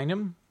 Guy behind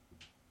him.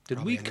 Did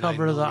Probably we a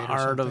cover the 9mm or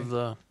art of something.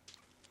 the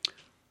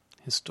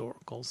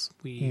historicals?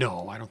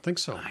 No, I don't think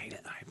so. I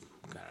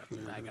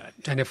gotta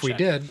And if we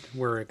did,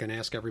 we're going to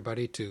ask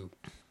everybody to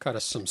cut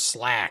us some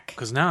slack.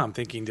 Because now I'm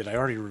thinking, did I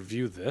already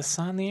review this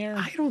on the air?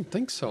 I don't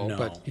think so, No.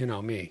 but you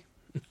know me.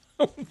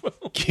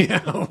 Yeah,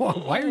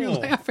 why are you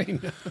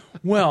laughing?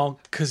 Well,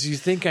 because you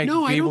think I'd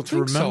No, be I able don't to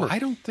think remember. so. I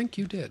don't think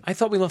you did. I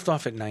thought we left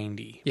off at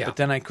 90. Yeah. But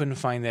then I couldn't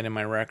find that in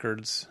my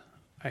records.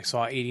 I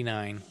saw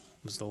 89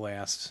 was the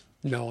last.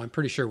 No, I'm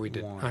pretty sure we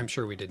did. One. I'm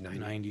sure we did 90.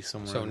 90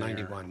 somewhere So in there.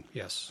 91,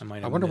 yes. I might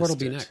I have wonder what'll missed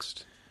be it.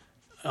 next.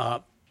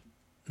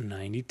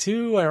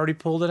 92. I already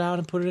pulled it out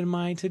and put it in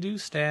my to-do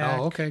stack.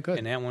 Oh, okay, good.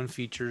 And that one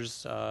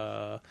features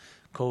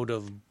Code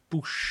of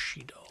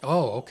Bushido.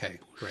 Oh, okay,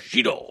 great.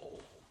 Bushido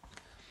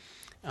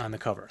on the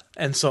cover.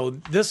 And so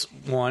this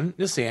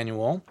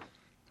annual,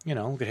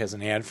 it has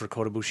an ad for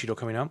Code of Bushido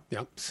coming up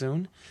Yep.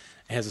 soon.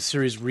 It has a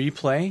series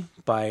replay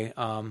by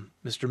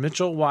Mr.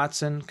 Mitchell,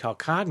 Watson,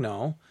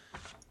 Calcagno,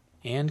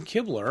 and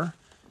Kibler.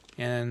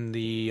 And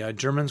the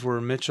Germans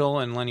were Mitchell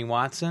and Lenny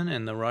Watson,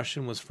 and the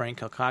Russian was Frank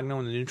Calcagno,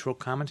 and the neutral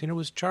commentator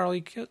was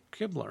Charles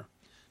Kibler.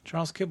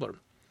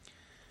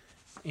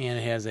 And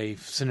it has a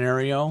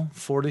scenario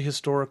for the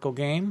historical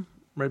game,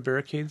 Red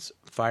Barricades,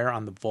 Fire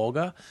on the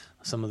Volga.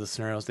 Some of the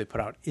scenarios they put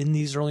out in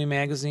these early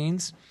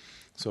magazines.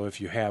 So if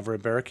you have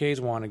Red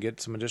Barricades, want to get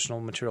some additional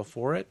material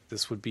for it,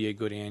 this would be a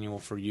good annual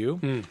for you.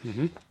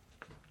 Mm-hmm.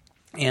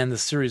 And the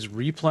series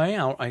replay,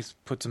 I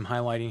put some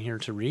highlighting here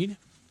to read.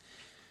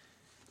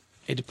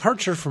 A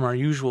departure from our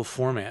usual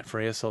format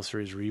for ASL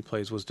series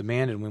replays was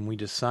demanded when we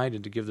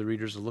decided to give the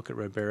readers a look at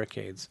Red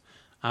Barricades.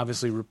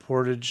 Obviously,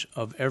 reportage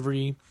of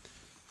every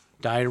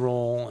die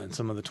roll and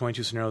some of the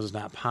 22 scenarios is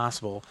not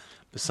possible.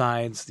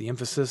 Besides, the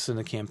emphasis in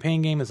the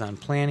campaign game is on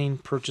planning,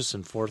 purchase,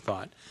 and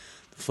forethought.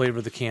 The flavor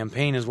of the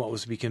campaign is what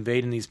was to be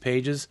conveyed in these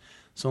pages,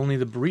 so only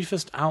the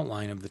briefest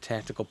outline of the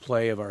tactical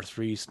play of our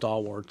three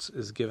stalwarts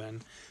is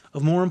given.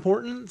 Of more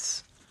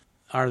importance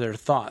are their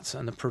thoughts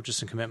on the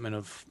purchase and commitment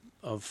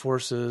of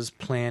forces,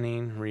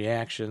 planning,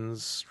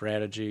 reactions,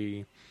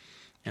 strategy,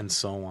 and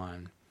so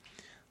on.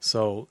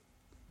 So,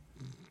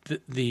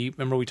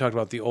 remember we talked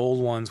about the old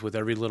ones with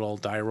every little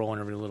die roll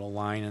and every little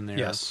line in there?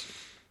 Yes.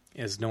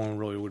 As no one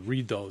really would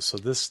read those. So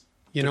this...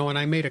 And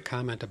I made a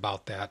comment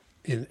about that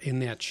in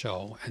that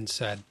show and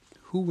said,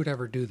 who would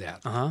ever do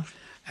that? Uh-huh.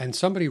 And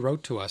somebody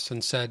wrote to us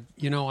and said,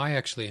 I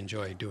actually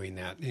enjoy doing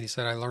that. And he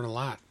said, I learn a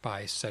lot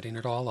by setting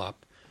it all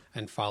up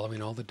and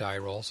following all the die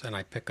rolls, and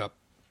I pick up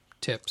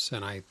tips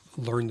and I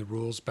learn the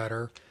rules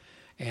better.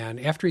 And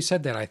after he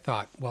said that, I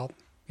thought, well,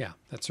 yeah,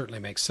 that certainly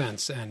makes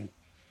sense. And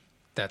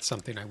that's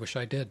something I wish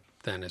I did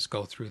then, is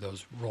go through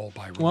those roll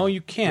by roll. Well, you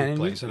can.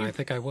 replays, and I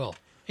think I will.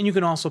 And you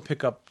can also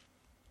pick up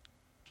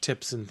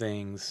tips and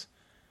things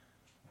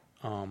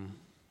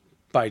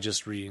by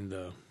just reading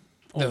the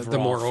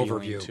more feeling,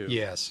 overview. too.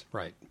 Yes,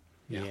 right.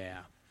 Yeah.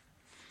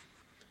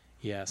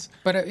 Yes.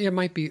 But it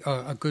might be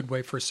a good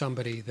way for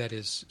somebody that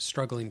is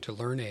struggling to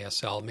learn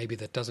ASL, maybe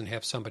that doesn't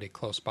have somebody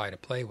close by to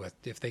play with.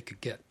 If they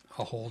could get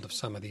a hold of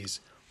some of these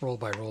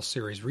roll-by-roll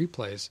series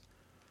replays,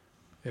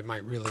 it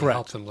might really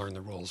help them learn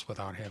the rules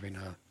without having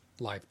a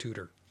live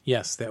tutor.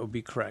 Yes, that would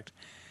be correct.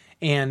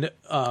 And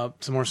some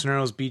more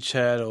scenarios: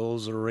 Beachhead,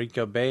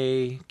 Ozarika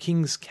Bay,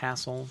 King's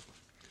Castle.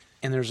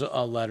 And there's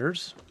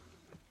letters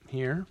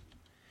here.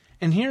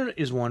 And here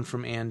is one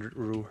from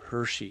Andrew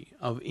Hershey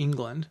of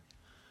England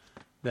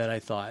that I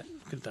thought,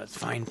 look at that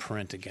fine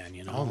print again,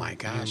 you know. Oh, my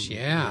gosh,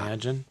 yeah.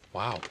 Imagine.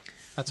 Wow.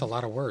 That's a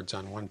lot of words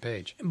on one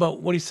page.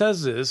 But what he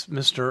says is,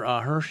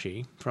 Mr.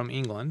 Hershey from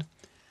England,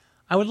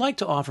 I would like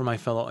to offer my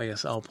fellow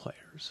ASL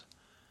players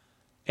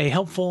a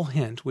helpful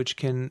hint which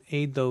can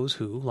aid those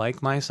who,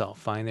 like myself,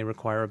 find they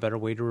require a better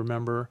way to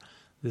remember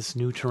this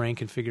new terrain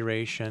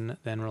configuration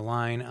than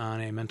relying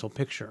on a mental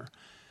picture.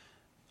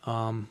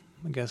 I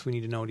guess we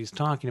need to know what he's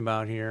talking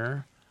about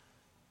here.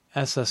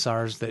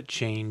 SSRs that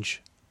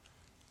change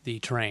the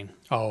terrain.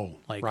 Oh,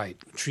 Like, right.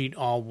 treat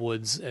all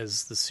woods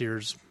as the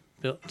Sears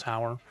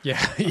Tower.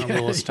 Yeah. Or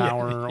Willis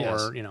Tower,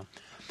 yes. or, you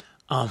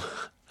know.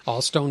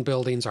 All stone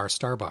buildings are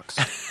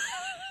Starbucks.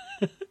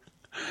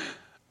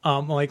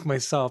 Like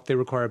myself, they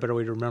require a better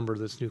way to remember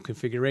this new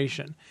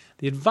configuration.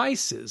 The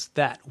advice is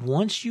that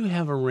once you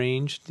have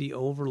arranged the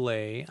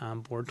overlay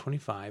on board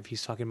 25,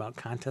 he's talking about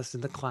Contest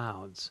in the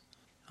Clouds.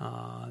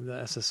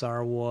 The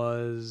SSR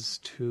was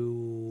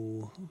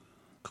to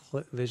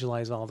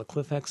visualize all the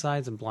cliff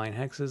hexsides and blind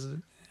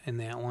hexes in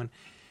that one.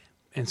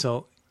 And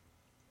so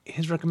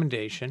his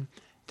recommendation,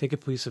 take a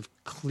piece of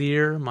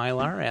clear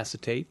mylar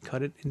acetate,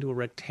 cut it into a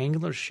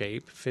rectangular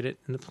shape, fit it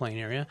in the plane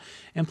area,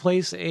 and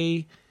place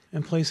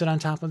it on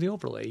top of the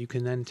overlay. You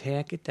can then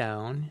tack it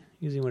down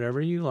using whatever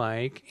you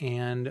like,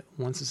 and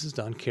once this is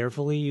done,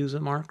 carefully use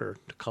a marker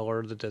to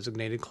color the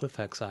designated cliff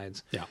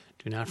hexsides. Yeah.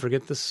 Do not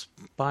forget the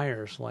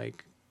spires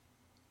like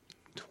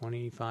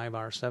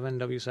 25R7,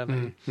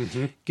 W7.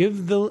 Mm-hmm.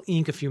 Give the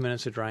ink a few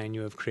minutes to dry, and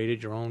you have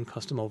created your own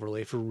custom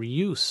overlay for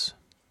reuse.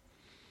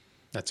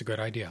 That's a good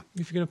idea.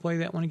 If you're going to play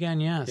that one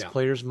again, yes. Yeah.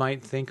 Players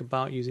might think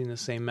about using the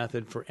same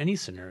method for any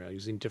scenario,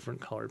 using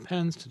different colored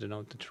pens to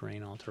denote the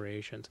terrain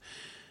alterations.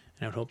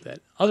 And I would hope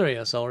that other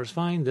ASLers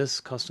find this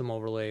custom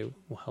overlay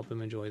will help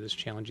them enjoy this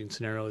challenging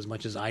scenario as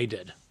much as I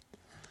did.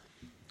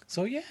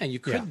 So, yeah, you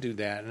could do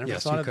that. I never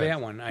thought of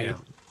that one.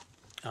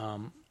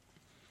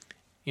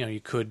 You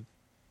could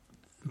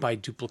buy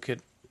duplicate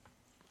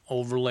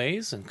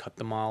overlays and cut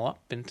them all up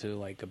into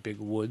like a big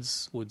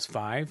Woods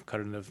 5, cut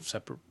it into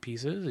separate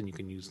pieces, and you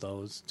can use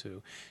those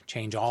to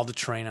change all the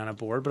terrain on a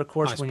board. But of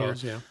course,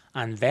 you're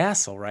on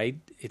Vassal, right,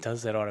 it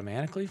does that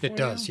automatically for you? It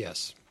does,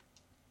 yes.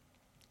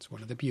 It's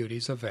one of the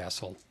beauties of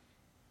Vassal.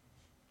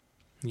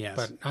 Yes.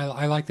 But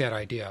I like that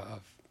idea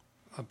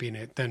of being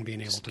able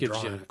to gives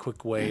draw you on a it.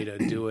 quick way to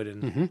do it,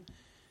 and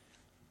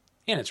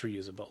it's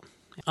reusable.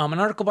 An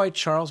article by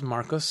Charles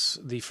Marcus,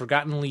 The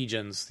Forgotten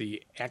Legions,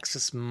 the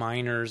Axis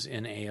Miners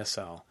in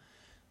ASL.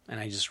 And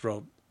I just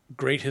wrote,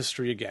 great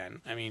history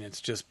again. I mean, it's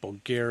just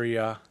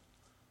Bulgaria,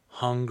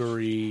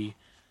 Hungary,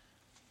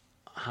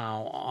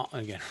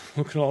 again,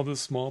 look at all this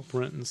small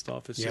print and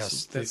stuff. It's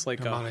just, that's like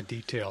the amount of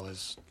detail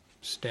is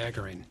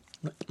staggering.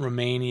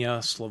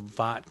 Romania,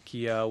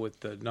 Slovakia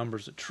with the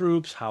numbers of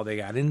troops, how they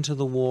got into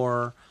the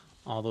war,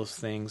 all those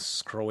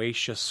things.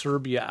 Croatia,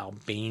 Serbia,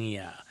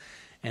 Albania.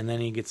 And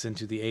then he gets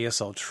into the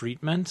ASL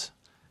treatment,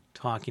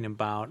 talking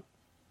about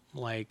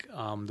like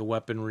the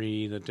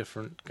weaponry the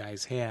different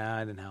guys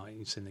had and how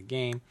it's in the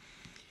game.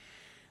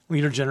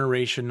 Leader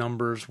generation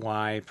numbers,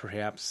 why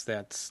perhaps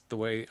that's the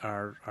way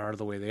are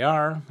the way they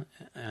are,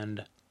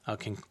 and a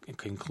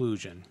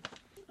conclusion,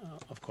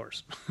 of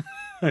course.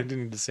 I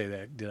didn't need to say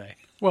that, did I?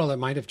 Well, it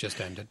might have just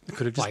ended. It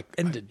could have just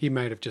ended. He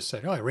might have just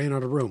said, "Oh, I ran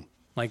out of room,"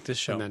 like this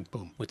show, and then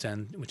boom, which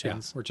ends.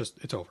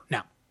 it's over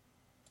now.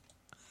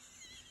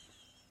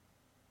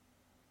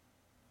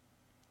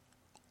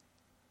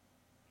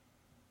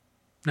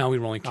 Now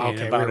we're rolling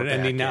Canaan about it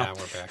ending now. Yeah,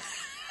 we're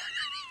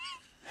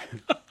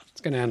back.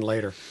 It's going to end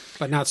later,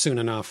 but not soon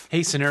enough.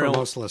 Hey, scenario for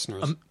most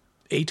listeners.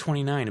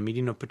 A29, a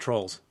meeting of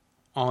patrols.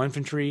 All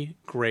infantry,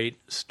 great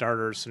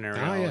starter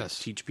scenario. Ah, yes.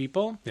 Teach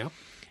people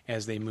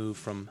as they move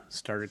from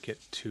starter kit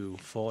to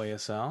full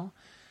ASL.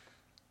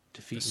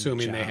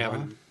 Assuming they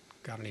haven't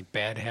got any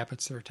bad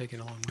habits they're taking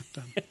along with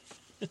them,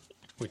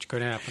 which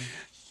could happen.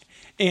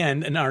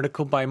 And an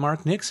article by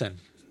Mark Nixon,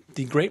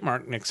 the great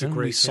Mark Nixon.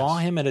 We saw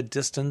him at a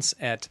distance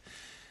at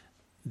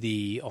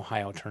the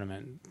Ohio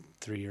tournament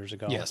 3 years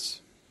ago.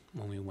 Yes.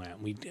 When we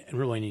went. We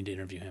really need to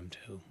interview him,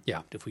 too.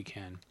 Yeah. If we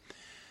can.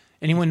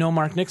 Anyone know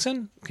Mark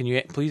Nixon? Can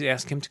you please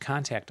ask him to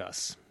contact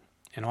us?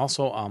 And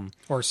also...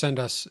 or send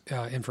us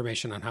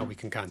information on how we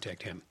can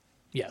contact him.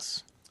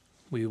 Yes.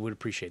 We would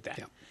appreciate that.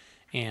 Yeah.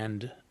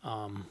 And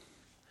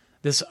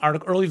this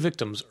article, Early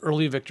Victims,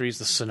 Early Victories,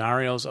 the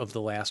Scenarios of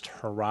the Last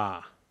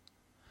Hurrah.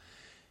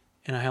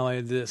 And I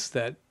highlighted this,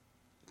 that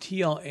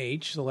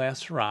TLH, The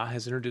Last Hurrah,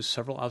 has introduced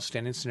several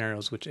outstanding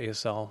scenarios which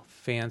ASL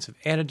fans have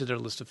added to their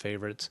list of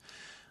favorites.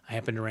 I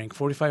happen to rank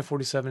 45,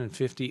 47, and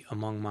 50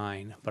 among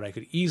mine, but I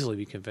could easily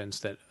be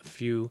convinced that a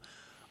few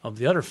of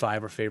the other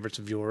 5 are favorites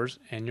of yours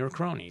and your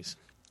cronies.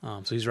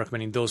 So he's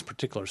recommending those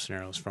particular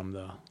scenarios from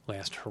The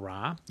Last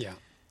Hurrah, Yeah.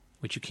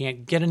 which you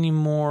can't get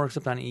anymore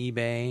except on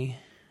eBay,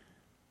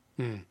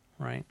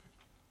 right?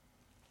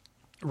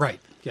 Right.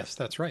 Yes,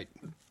 that's right.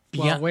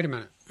 Yeah. Well, wait a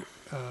minute.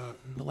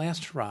 The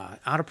Last Hurrah,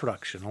 out of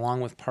production,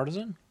 along with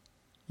Partisan.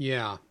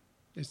 Yeah.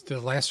 Is the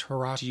Last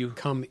Hurrah Do you-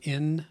 come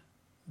in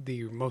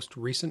the most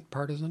recent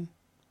Partisan?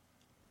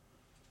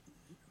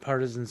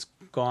 Partisan's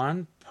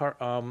gone.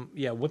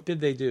 Yeah. What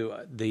did they do?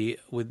 The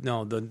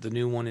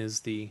new one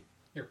is the.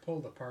 Here, pull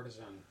the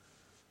Partisan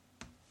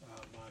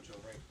module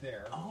right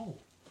there. Oh.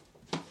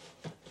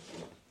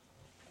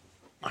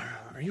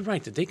 Are you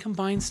right? Did they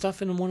combine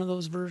stuff in one of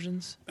those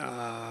versions?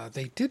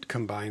 They did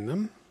combine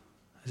them,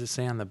 Does it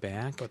say on the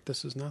back? but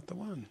this is not the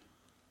one.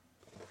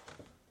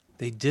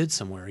 They did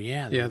somewhere.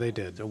 Yeah. Yeah, they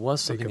did. There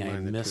was They something I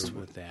combined the missed two.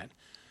 with that.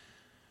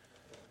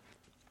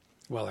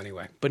 Well,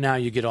 anyway. But now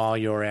you get all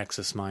your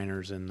Axis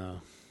miners in the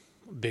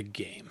big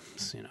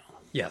games. You know,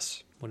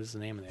 Yes. what is the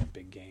name of that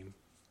big game?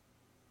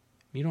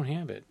 You don't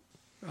have it.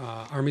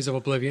 Armies of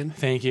Oblivion.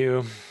 Thank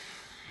you.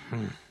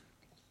 Yeah,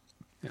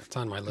 it's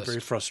on my list.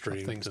 Very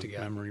frustrating of things to to get.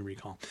 memory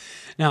recall.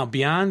 Now,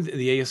 beyond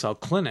the ASL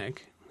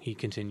clinic, he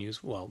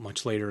continues, well,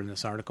 much later in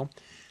this article,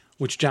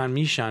 which John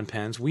Michon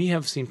pens, we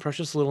have seen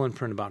precious little in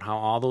print about how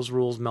all those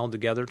rules meld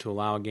together to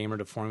allow a gamer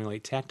to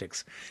formulate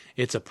tactics.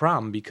 It's a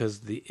problem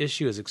because the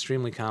issue is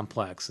extremely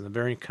complex, and the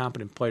very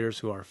competent players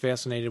who are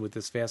fascinated with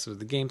this facet of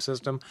the game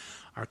system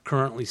are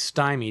currently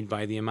stymied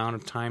by the amount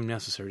of time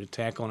necessary to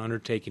tackle an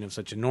undertaking of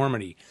such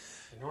enormity.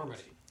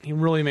 He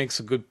really makes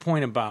a good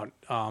point about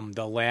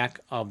the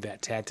lack of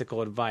that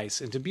tactical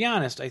advice. And to be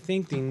honest, I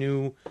think the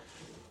new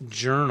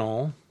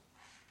journal,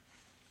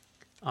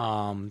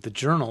 the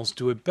journals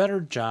do a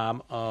better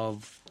job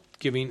of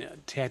giving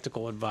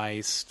tactical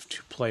advice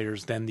to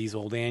players than these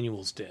old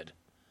annuals did.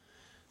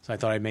 So I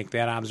thought I'd make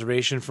that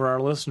observation for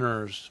our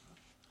listeners.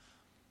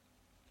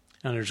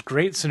 Now, there's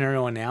great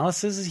scenario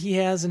analysis he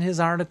has in his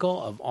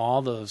article of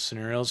all the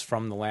scenarios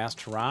from The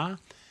Last Hurrah.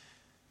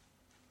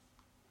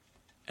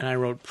 And I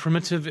wrote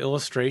primitive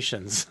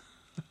illustrations.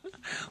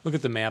 Look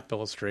at the map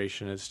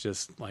illustration. It's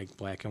just like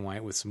black and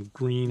white with some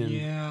green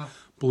and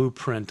blue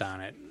print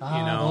on it.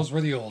 Those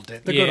were the old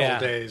days. The good old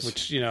days.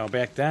 Which,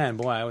 back then,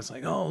 boy, I was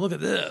like, oh, look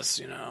at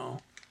this,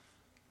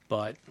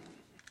 But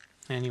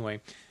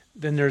anyway,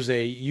 then there's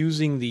a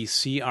using the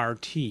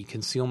CRT,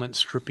 concealment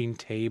stripping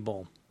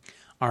table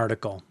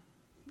article.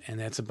 And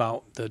that's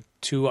about the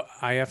 2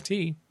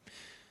 IFT,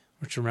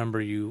 which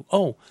remember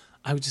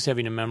I was just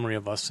having a memory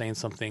of us saying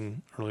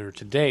something earlier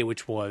today,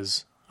 which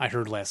was, I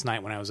heard last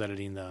night when I was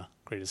editing the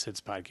Greatest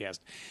Hits podcast.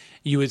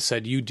 You had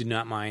said you did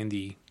not mind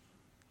the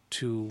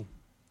 2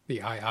 The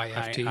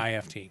IIFT.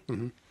 IFT.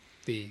 Mm-hmm.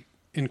 The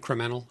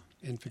incremental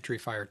infantry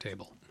fire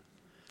table.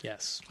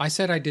 Yes. I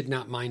said I did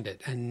not mind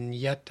it, and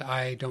yet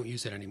I don't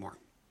use it anymore.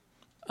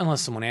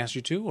 Unless someone asked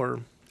you to,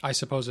 or... I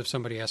suppose if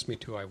somebody asked me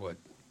to, I would.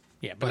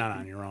 Yeah, but not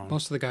on your own.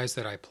 Most of the guys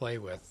that I play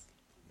with,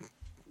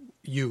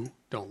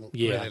 don't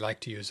really like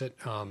to use it.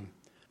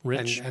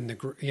 Rich?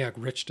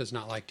 Rich does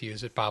not like to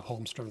use it. Bob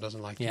Holmstrom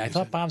doesn't like to use it. Yeah, I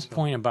thought Bob's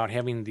point about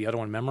having the other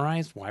one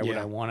memorized, why would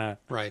I want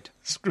to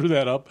screw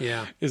that up,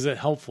 is a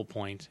helpful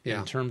point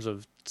in terms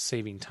of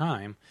saving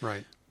time.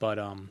 Right. But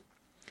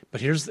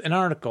here's an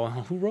article.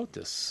 Who wrote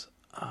this?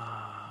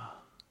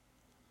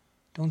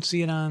 Don't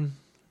see it on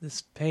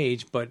this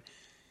page, but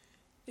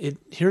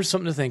here's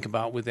something to think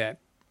about with that.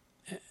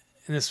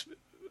 And this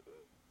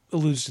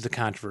alludes to the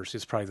controversy.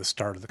 It's probably the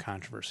start of the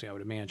controversy, I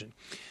would imagine.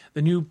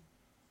 The new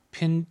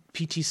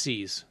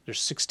PTCs, there's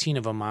 16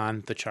 of them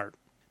on the chart.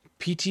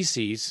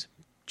 PTCs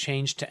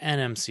changed to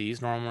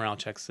NMCs, normal morale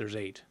checks, there's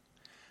 8.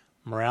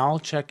 Morale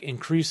check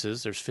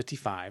increases, there's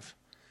 55.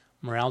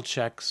 Morale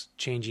checks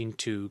changing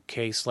to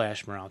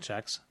K/morale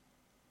checks,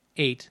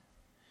 8.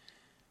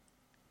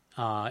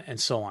 And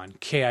so on.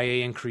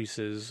 KIA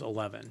increases,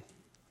 11.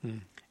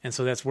 And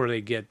so that's where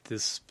they get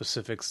this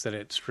specifics that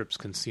it strips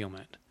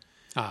concealment.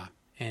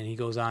 And he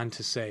goes on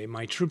to say,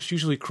 my troops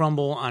usually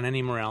crumble on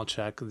any morale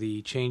check.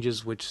 The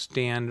changes which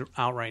stand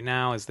out right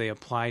now as they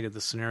apply to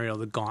the scenario of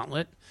the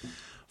gauntlet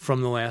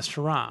from The Last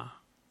Hurrah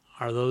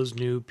are those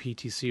new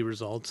PTC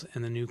results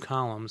and the new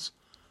columns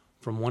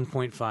from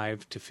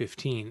 1.5 to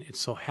 15. It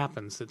so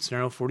happens that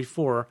scenario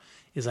 44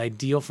 is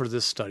ideal for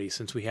this study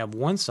since we have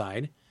one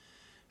side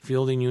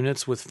fielding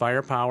units with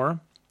firepower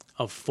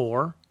of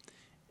 4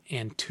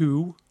 and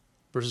 2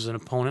 versus an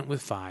opponent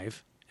with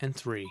 5 and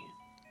 3.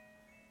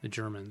 The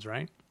Germans,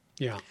 right?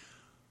 Yeah.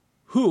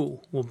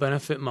 Who will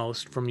benefit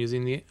most from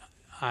using the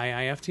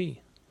IIFT?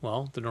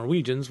 Well, the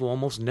Norwegians will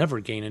almost never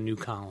gain a new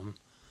column,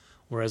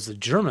 whereas the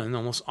German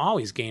almost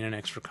always gain an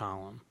extra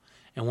column.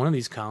 And one of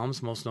these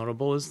columns, most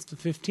notable, is the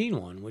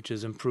 15 one, which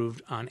is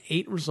improved on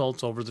 8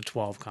 results over the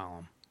 12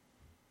 column.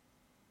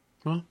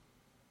 Well,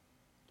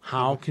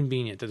 How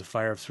convenient that the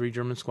fire of 3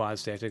 German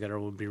squads stacked together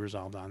would be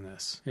resolved on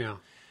this. Yeah.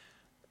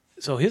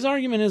 So his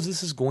argument is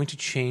this is going to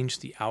change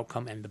the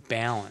outcome and the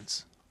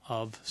balance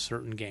of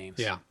certain games.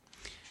 Yeah.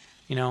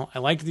 I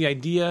liked the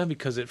idea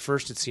because at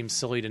first it seemed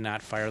silly to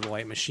not fire the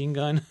light machine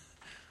gun.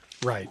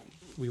 Right.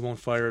 We won't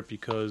fire it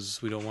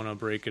because we don't want to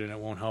break it and it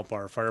won't help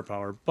our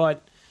firepower.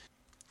 But,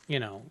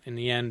 in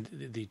the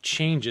end, the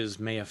changes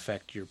may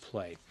affect your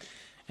play.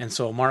 And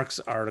so Mark's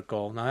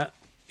article, now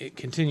it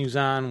continues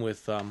on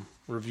with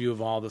review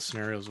of all the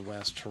scenarios of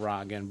West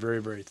Hurrah, again,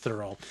 very, very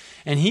thorough.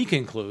 And he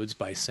concludes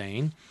by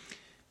saying,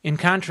 in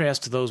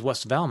contrast to those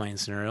West of Almain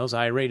scenarios,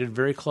 I rated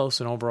very close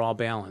in overall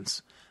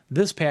balance.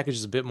 This package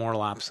is a bit more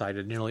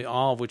lopsided, nearly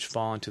all of which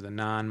fall into the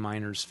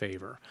non-miners'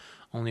 favor.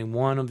 Only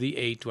one of the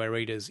 8 do I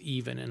rate as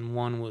even, and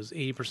one was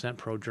 80%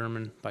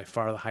 pro-German, by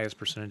far the highest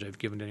percentage I've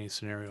given to any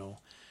scenario,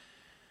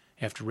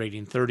 after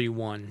rating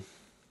 31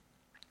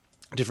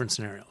 different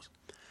scenarios.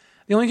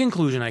 The only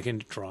conclusion I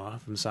can draw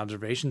from this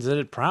observation is that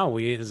it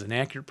probably is an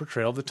accurate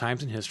portrayal of the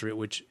times in history at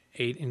which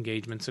 8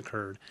 engagements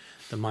occurred.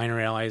 The minor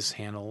allies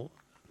handle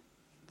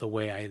the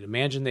way I had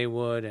imagined they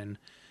would, and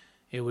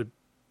it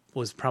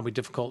was probably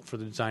difficult for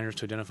the designers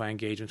to identify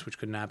engagements which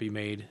could not be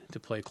made to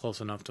play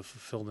close enough to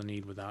fulfill the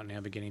need without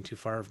navigating too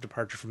far of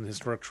departure from the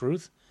historic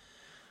truth.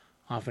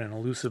 Often an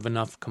elusive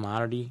enough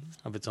commodity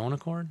of its own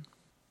accord.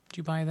 Do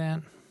you buy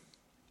that?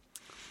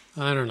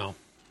 I don't know.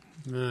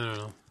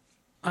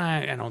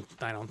 I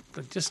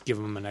don't. Just give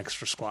them an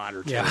extra squad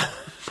or two. Yeah.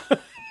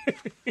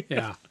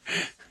 Yeah.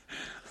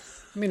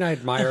 I mean, I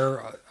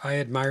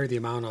admire the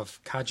amount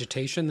of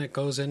cogitation that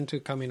goes into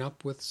coming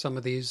up with some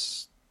of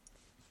these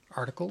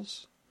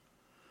articles.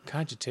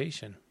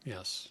 Cogitation.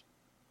 Yes.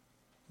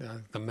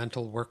 The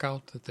mental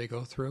workout that they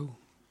go through.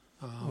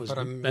 I was but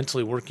I'm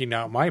mentally working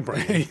out my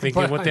brain,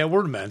 thinking what that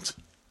word meant.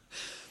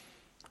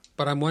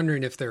 But I'm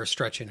wondering if they're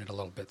stretching it a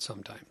little bit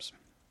sometimes.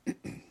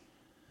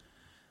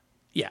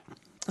 Yeah.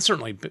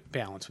 Certainly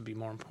balance would be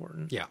more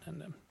important. Yeah.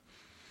 And,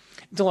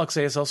 Deluxe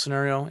ASL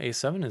scenario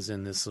A7 is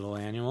in this little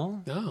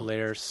annual. Oh.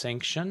 Lair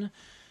Sanction.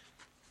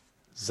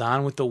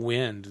 Zon with the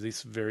Wind.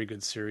 These very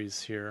good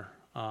series here.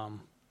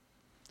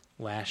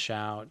 Lash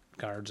Out,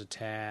 Guards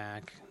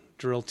Attack,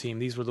 Drill Team.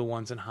 These were the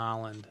ones in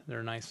Holland. They're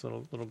a nice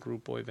little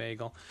group boy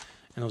bagel.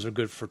 And those are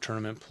good for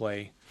tournament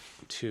play,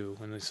 too.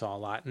 And we saw a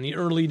lot in the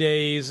early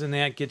days, and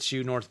that gets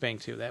you North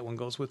Bank, too. That one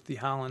goes with the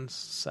Holland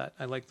set.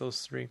 I like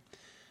those 3.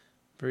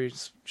 Very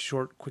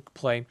short, quick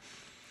play.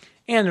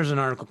 And there's an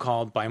article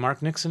called By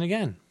Mark Nixon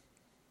Again.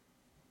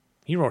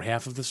 He wrote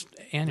half of this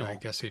annual. I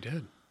guess he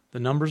did. The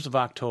Numbers of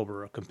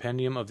October, a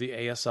compendium of the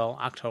ASL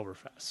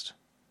Oktoberfest.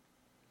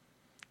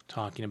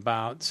 Talking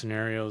about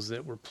scenarios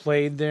that were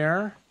played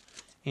there.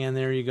 And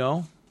there you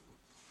go.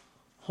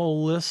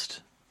 Whole list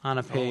on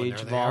a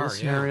page of all the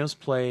scenarios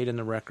played and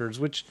the records,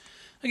 which,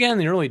 again, in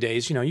the early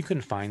days, you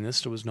couldn't find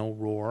this. There was no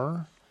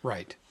Roar.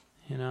 Right.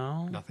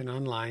 Nothing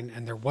online.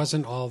 And there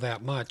wasn't all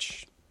that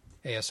much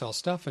ASL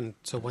stuff. And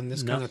so when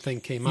this kind of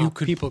thing came out,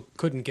 people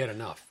couldn't get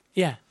enough.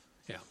 Yeah.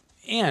 Yeah.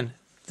 And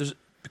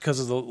because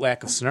of the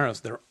lack of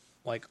scenarios, they're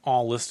like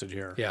all listed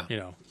here.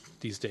 Yeah.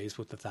 These days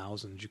with the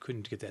thousands, you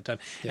couldn't get that done.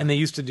 Yeah. And they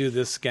used to do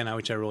this again,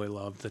 which I really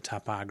loved, the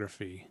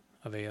topography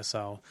of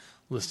ASL,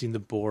 listing the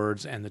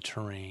boards and the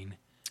terrain.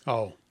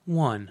 Oh.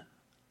 1,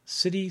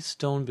 city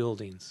stone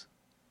buildings,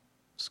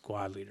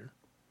 squad leader.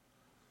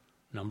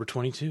 Number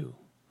 22,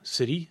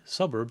 city,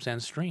 suburbs,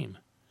 and stream,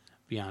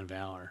 beyond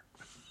valor.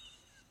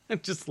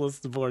 It just lists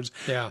the boards.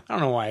 Yeah. I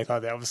don't know why I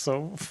thought that was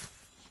so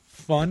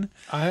fun.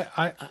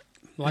 I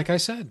like I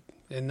said,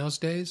 in those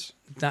days,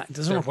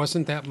 there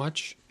wasn't that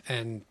much,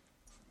 and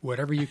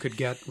whatever you could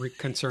get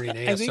concerning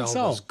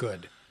ASL was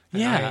good.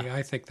 And yeah.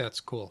 I think that's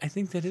cool. I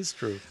think that is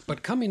true.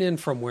 But coming in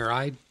from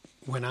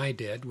when I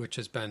did, which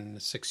has been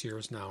 6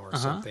 years now or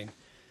something,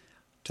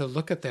 to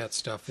look at that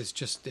stuff is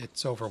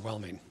it's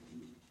overwhelming.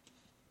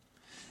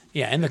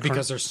 Yeah, and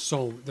because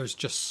there's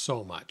just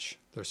so much.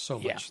 There's so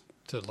much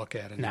to look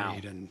at and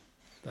read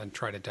and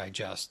try to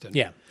digest. And,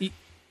 yeah,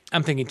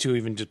 I'm thinking too.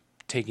 Even just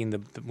taking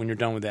when you're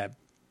done with that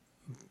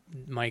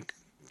Mike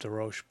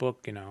DeRoche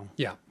book,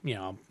 Yeah.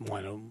 I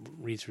want to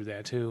read through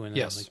that too. And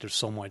yes, there's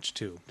so much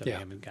too that I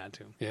haven't got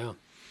to. Yeah.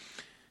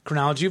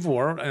 Chronology of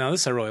War. Now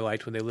this I really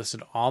liked when they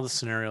listed all the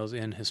scenarios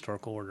in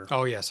historical order.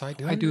 Oh yes, I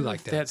do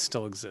like that. That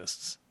still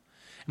exists.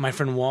 And my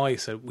friend Wally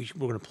said we're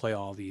going to play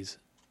all these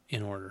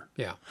in order.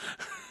 Yeah.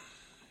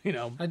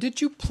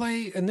 Did you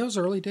play in those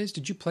early days?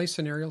 Did you play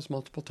scenarios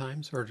multiple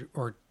times,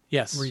 or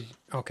yes?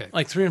 Okay,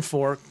 like 3 and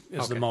 4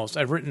 is the most.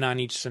 I've written on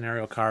each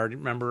scenario card.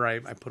 Remember, I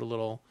put a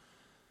little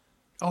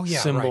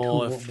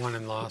symbol right. Who won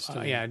and lost.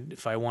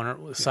 If I won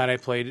or side I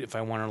played, if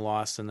I won or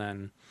lost, and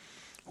then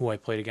who I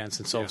played against.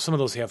 And so some of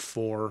those have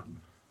 4.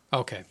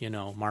 Okay,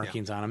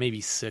 markings on them.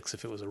 Maybe 6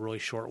 if it was a really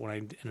short one. I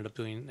ended up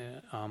doing,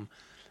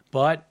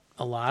 but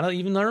a lot of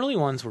even the early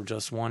ones were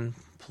just one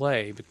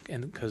play,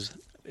 and because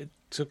it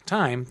took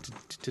time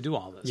to do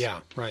all this.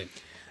 Yeah, right.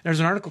 There's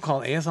an article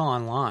called ASL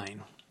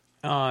Online,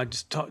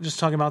 just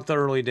talking about the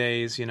early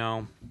days,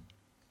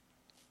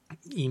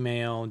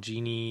 email,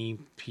 Genie,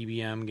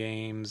 PBM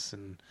games,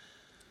 and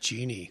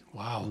Genie.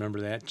 Wow.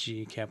 Remember that?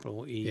 G,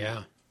 capital E.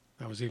 Yeah.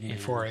 That was even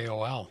before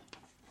AOL.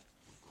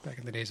 Back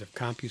in the days of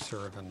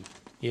CompuServe and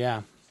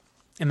Yeah.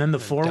 And then the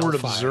Forward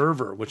Delphi.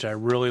 Observer, which I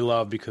really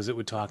love because it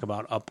would talk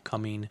about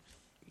upcoming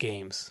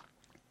games.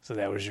 So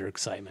that was your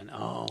excitement.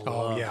 Oh,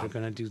 look, yeah. they're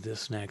going to do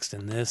this next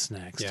and this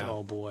next. Yeah.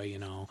 Oh, boy, you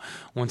know.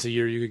 Once a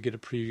year you could get a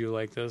preview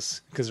like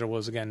this because there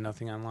was, again,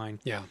 nothing online.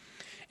 yeah.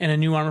 And a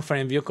new armor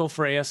fighting vehicle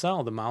for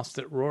ASL, the Mouse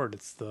That Roared.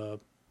 It's the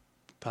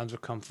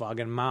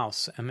Panzerkampfwagen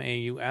Maus,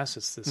 MAUS.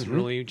 It's this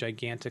really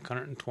gigantic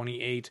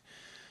 128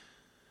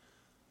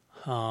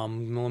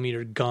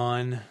 millimeter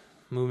gun,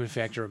 movement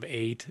factor of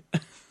 8,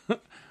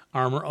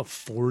 armor of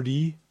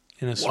 40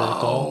 in a circle,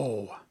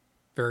 Whoa.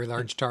 Very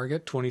large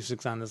target.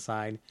 26 on the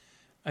side.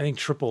 I think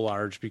triple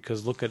large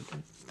because look at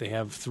they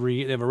have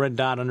a red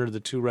dot under the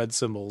 2 red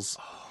symbols.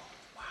 Oh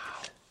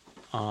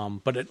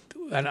wow! But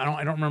I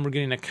don't remember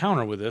getting a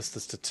counter with this. The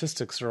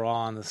statistics are all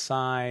on the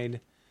side.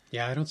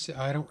 Yeah, I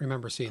don't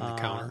remember seeing the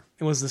counter.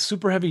 It was the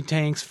super heavy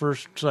tanks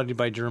first studied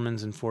by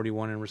Germans in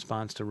 41 in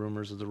response to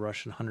rumors of the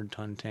Russian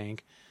 100-ton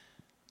tank.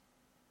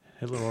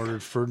 Hitler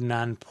ordered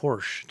Ferdinand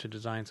Porsche to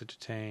design such a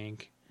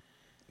tank.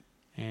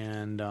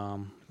 And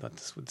thought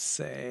this would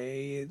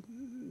say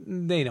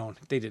they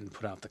didn't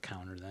put out the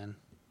counter then.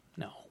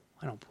 No,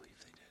 I don't believe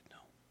they did. No,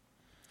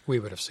 We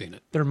would have seen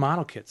it. they're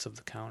model kits of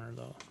the counter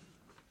though.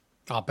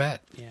 I'll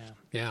bet. Yeah.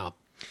 Yeah.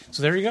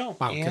 So there you go.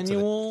 Model kits of it.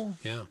 Annual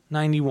Yeah.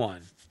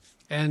 91.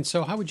 And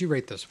so how would you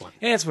rate this one?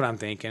 That's what I'm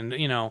thinking.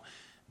 You know,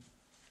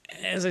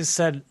 as I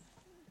said,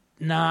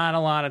 not a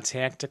lot of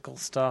tactical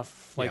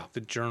stuff like Yeah.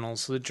 the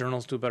journals. So the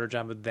journals do a better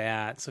job of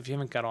that. So if you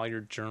haven't got all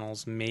your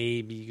journals,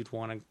 maybe you'd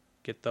want to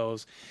get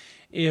those.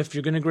 If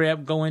you're going to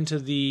go into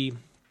the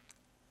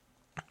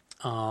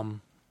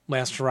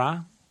Last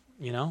Hurrah,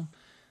 you know,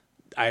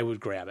 I would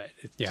grab it.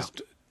 It's Yeah.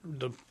 just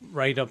the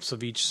write-ups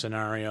of each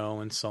scenario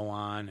and so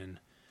on, and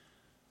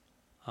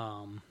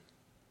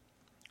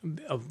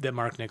that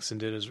Mark Nixon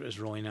did is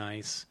really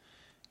nice.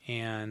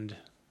 And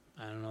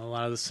I don't know, a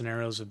lot of the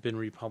scenarios have been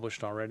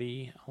republished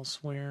already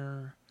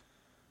elsewhere.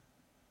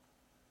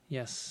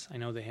 Yes, I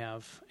know they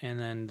have. And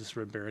then this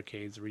Red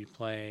Barricades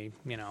replay,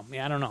 you know,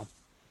 I don't know.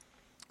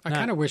 I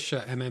kind of wish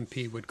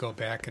MMP would go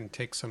back and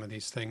take some of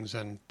these things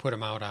and put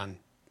them out on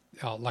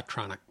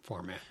electronic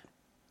format.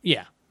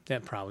 Yeah,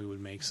 that probably would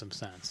make some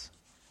sense.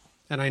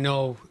 And I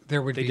know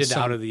there would They be did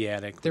some Out of the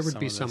Attic. there with would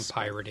be of some this.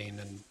 pirating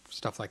and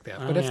stuff like that.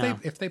 Oh, But yeah.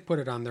 if they put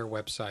it on their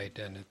website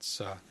and it's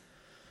a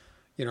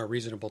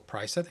reasonable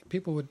price, I think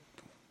people would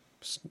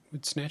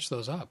snatch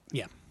those up.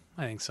 Yeah,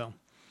 I think so.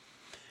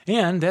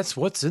 And that's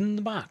what's in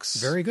the box.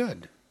 Very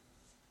good.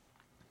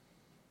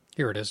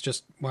 Here it is,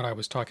 just what I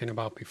was talking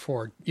about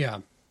before. Yeah,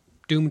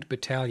 Doomed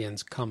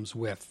Battalions comes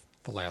with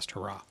The Last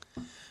Hurrah.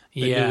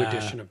 The new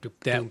edition of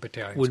Doomed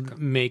Battalions would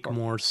make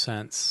more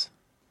sense.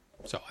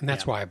 So, and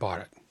that's why I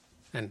bought it.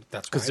 And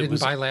that's why I Because it didn't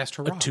was buy Last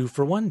Hurrah. a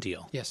 2-for-1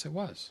 deal. Yes, it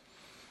was.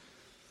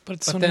 But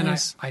it's But so then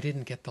nice. I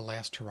didn't get the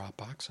Last Hurrah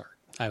box art.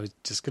 I was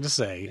just going to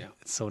say, Yeah.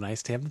 it's so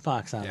nice to have the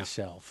box on Yeah. the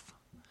shelf.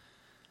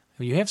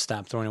 You have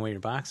stopped throwing away your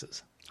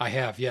boxes. I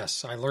have,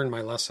 yes. I learned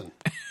my lesson.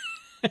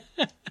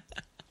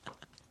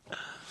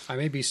 I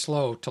may be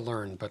slow to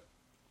learn, but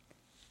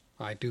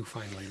I do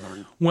finally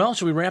learn. Well,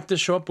 should we wrap this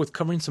show up with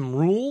covering some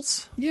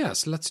rules?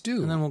 Yes, let's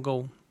do. And then we'll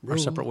go our Rule.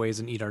 separate ways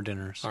and eat our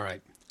dinners. All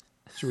right.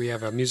 Should we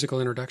have a musical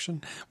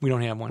introduction? We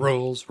don't have one.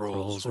 Rules.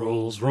 Rules,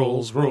 rules,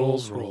 rules,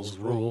 rules, rules,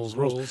 rules,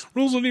 rules.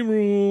 Rules-ity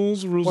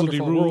rules, rules-ity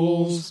Wonderful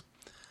rules.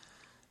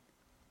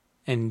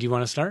 And do you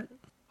want to start?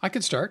 I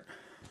could start.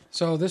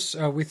 So this,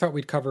 we thought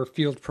we'd cover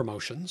field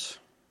promotions.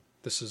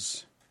 This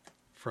is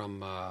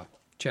from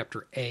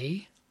Chapter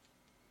A,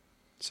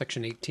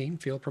 Section 18,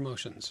 Field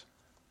Promotions.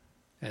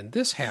 And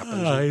this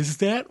happens... Is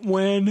that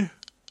when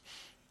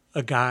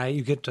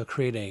you get to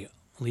create a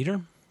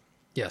leader?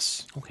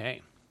 Yes.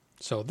 Okay.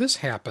 So this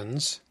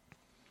happens,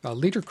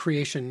 leader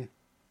creation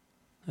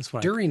That's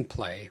what during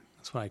play.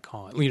 that's what I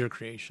call it. Leader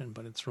creation,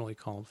 but it's really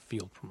called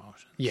field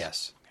promotion.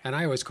 Yes. And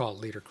I always call it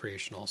leader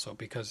creation also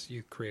because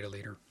you create a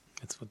leader.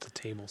 That's what the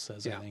table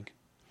says, Yeah. I think.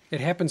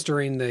 It happens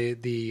during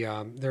there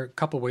are a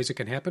couple ways it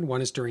can happen.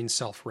 One is during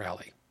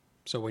self-rally.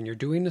 So when you're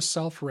doing a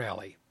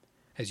self-rally,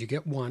 as you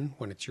get one,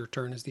 when it's your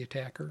turn as the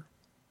attacker,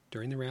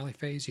 during the rally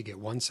phase, you get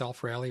one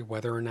self-rally,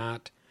 whether or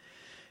not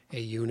a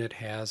unit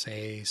has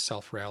a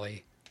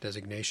self-rally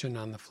designation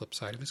on the flip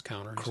side of his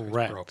counter. So it's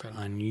Correct. broken.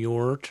 On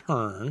your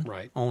turn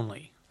Right.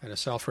 only. And a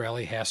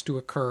self-rally has to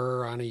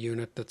occur on a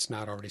unit that's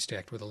not already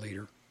stacked with a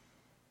leader.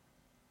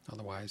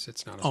 Otherwise,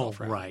 it's not a Oh,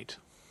 self-rally. right.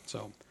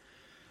 So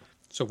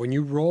when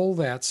you roll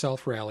that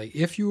self-rally,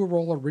 if you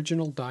roll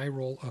original die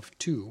roll of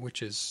 2,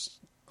 which is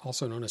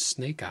also known as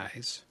snake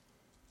eyes.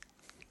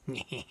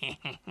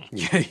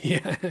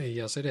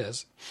 Yes, it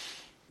is.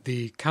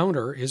 The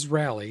counter is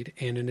rallied,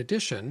 and in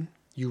addition,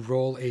 you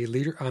roll a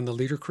leader on the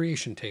leader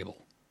creation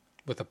table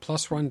with a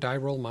 +1 die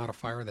roll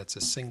modifier. That's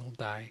a single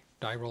die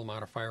roll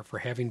modifier for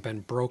having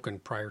been broken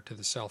prior to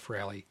the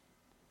self-rally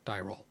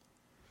die roll.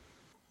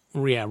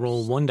 Yeah,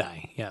 roll one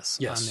die. Yes.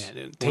 Yes. On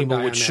that One table,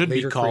 die which on that should be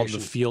leader called creation.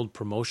 the field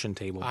promotion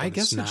table. But I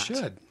guess it's not. it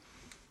should.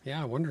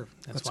 Yeah, I wonder.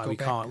 That's Let's why go we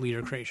back. call it leader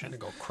I'm creation. gonna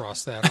go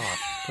cross that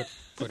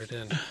off. Put it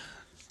in.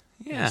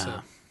 Yeah.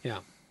 So, yeah.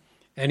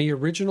 Any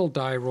original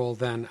die roll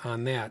then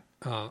on that,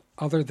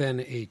 other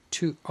than a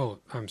 2? Oh,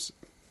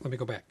 let me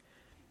go back.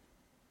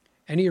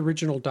 Any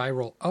original die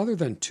roll other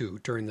than 2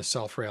 during the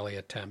self-rally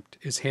attempt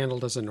is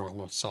handled as a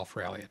normal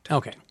self-rally attempt.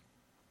 Okay.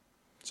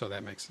 So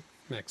that makes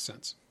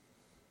sense.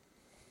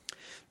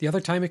 The other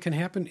time it can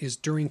happen is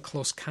during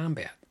close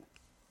combat.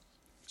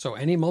 So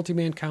any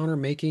multi-man counter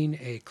making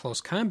a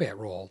close combat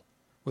roll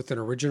with an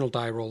original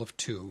die roll of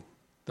 2,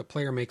 the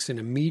player makes an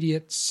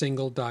immediate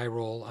single die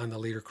roll on the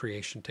leader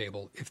creation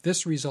table. If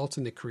this results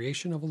in the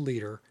creation of a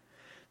leader,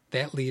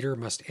 that leader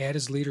must add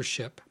his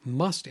leadership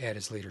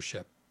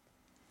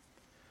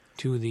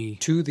To the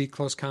to the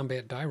close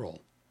combat die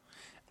roll.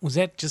 was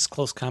that just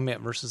close combat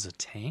versus a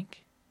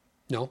tank?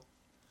 No?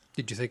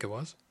 Did you think it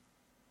was?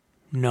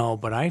 No,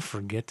 but I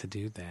forget to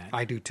do that.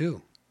 I do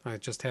too. I'm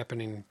just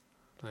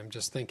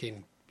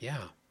thinking,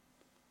 yeah,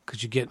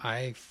 Because you get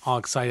all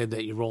excited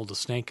that you rolled the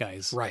snake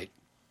eyes. right.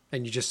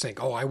 And you just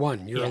think, oh, I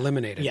won. You're Yeah.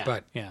 eliminated. Yeah.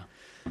 But yeah.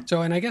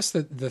 so, and I guess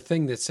the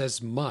thing that says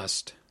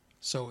must.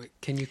 So,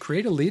 can you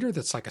create a leader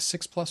that's like a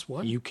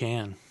 6+1? You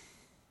can.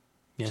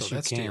 Yes, so you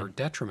that's to your can.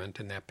 detriment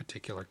in that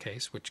particular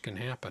case, which can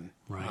happen,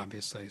 Right.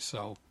 obviously.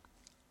 So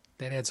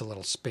that adds a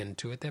little spin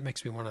to it. That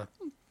makes me want to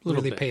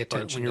Little really bit, pay but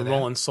attention when you're to that.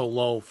 rolling so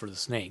low for the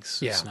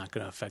snakes, Yeah. it's not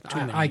going to affect too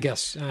many I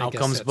guess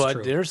outcomes. that's But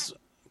true. there's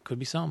could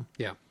be some.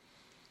 Yeah.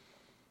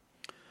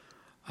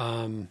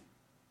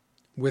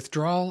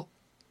 Withdrawal.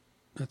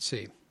 Let's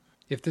see.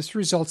 If this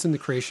results in the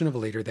creation of a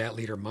leader, that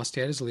leader must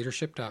add his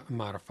leadership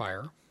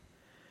modifier,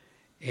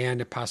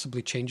 and it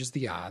possibly changes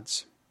the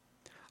odds.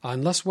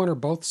 Unless one or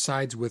both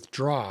sides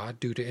withdraw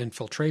due to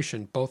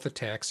infiltration, both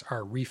attacks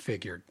are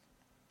refigured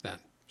then.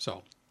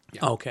 So,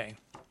 yeah. Okay.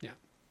 Yeah.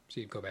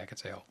 So you go back and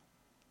say,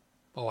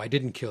 oh, I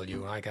didn't kill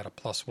you. I got a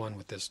 +1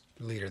 with this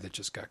leader that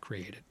just got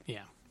created.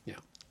 Yeah. Yeah.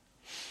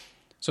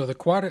 So the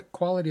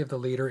quality of the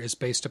leader is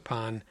based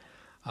upon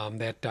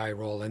that die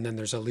roll, and then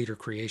there's a leader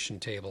creation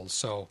table.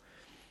 So,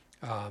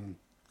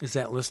 Is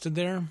that listed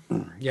there?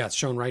 yeah, it's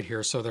shown right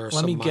here. So there are Let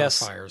some me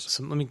modifiers.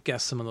 let me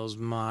guess some of those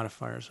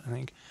modifiers. I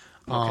think.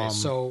 Okay,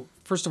 so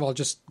first of all,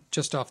 just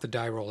off the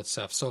die roll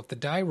itself. So if the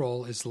die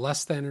roll is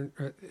less than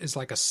is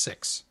like a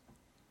 6,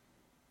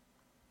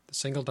 the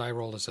single die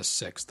roll is a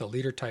 6. The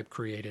leader type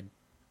created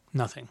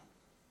Nothing.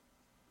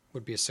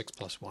 would be a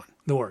 6+1.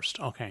 The worst.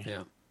 Okay.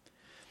 Yeah.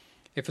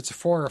 If it's a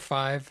 4 or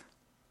 5,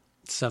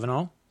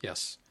 7-0,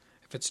 yes.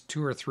 If it's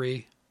 2 or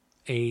 3,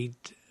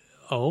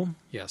 8-0,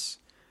 yes.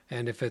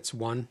 And if it's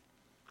 1,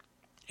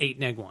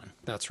 8-1.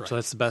 that's right. So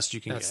that's the best you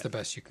can That's get. the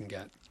best you can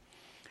get.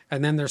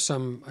 And then there's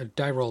some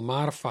die roll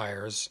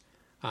modifiers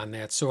on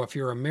that. So if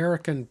you're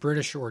American,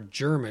 British, or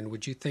German,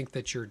 would you think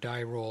that your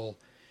die roll,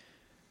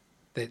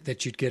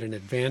 that you'd get an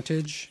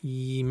advantage?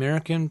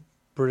 American,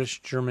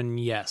 British, German,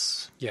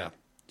 yes. Yeah,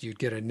 you'd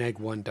get a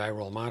 -1 die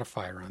roll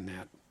modifier on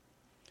that.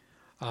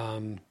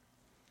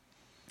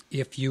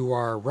 If you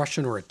are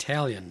Russian or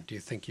Italian, do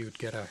you think you'd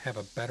have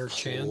a better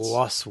chance?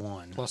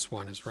 +1.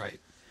 +1 is right.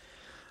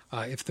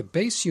 If the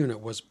base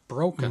unit was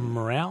broken,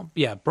 Morale,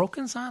 yeah,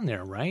 broken's on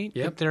there, right?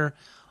 Yep. But they're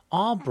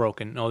all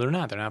broken. No, they're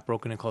not. They're not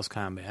broken in close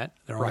combat.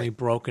 They're only Right.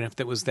 broken if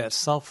it was that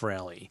self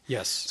rally.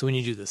 yes. So when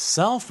you do the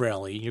self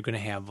rally, you're going to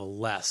have a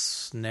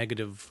less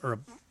negative or a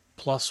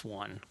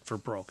 +1 for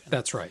broken.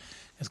 That's right.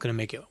 It's going to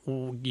make it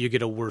you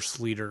get a worse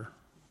leader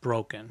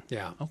broken.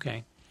 Yeah.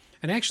 Okay.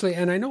 And actually,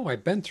 and I know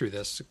I've been through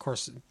this, of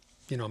course,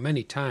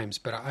 many times,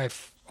 but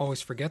I've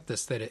always forget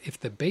this, that if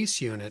the base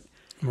unit,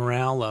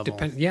 Morale level.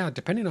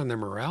 depending on their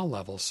morale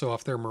level, so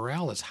if their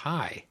morale is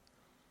high,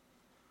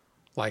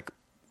 like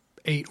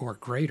 8 or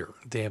greater,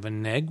 They have a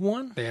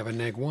 -1, they have a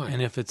 -1.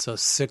 and if it's a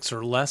 6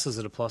 or less, is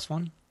it a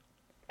 +1?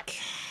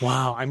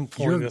 Wow, I'm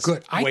pulling You're this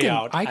good. way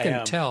out. I can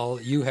am. tell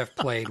you have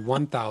played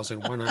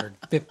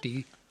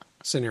 1,150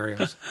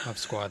 scenarios of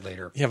Squad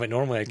Leader. Yeah, but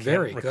normally I can't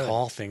Very good.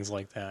 recall things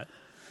like that.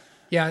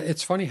 Yeah,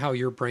 it's funny how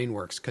your brain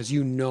works because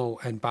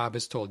and Bob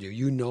has told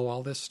you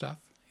all this stuff.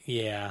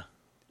 Yeah.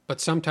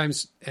 But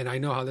sometimes, and I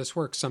know how this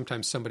works,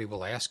 sometimes somebody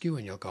will ask you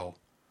and you'll go,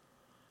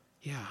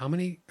 yeah, how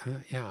many,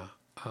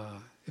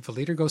 if a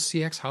leader goes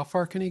CX, how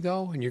far can he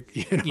go? And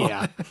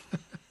Yeah.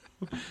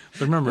 But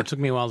remember, it took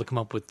me a while to come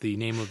up with the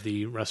name of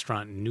the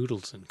restaurant,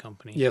 Noodles and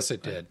Company. Yes,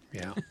 it did.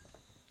 Yeah.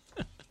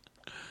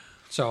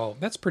 So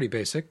that's pretty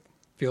basic.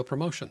 Field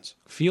promotions.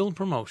 Field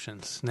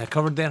promotions. And that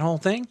covered that whole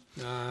thing?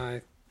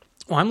 Well,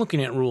 I'm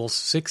looking at Rule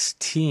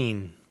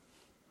 16,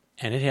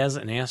 and it has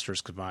an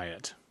asterisk by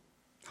it.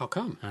 How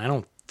come? I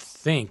don't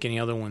think any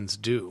other ones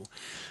do,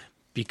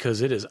 because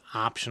it is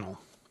optional.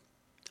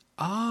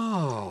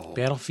 Oh,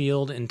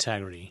 Battlefield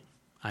integrity.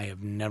 I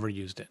have never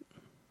used it.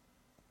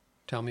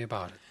 tell me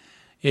about it.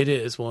 It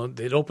is. Well,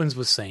 it opens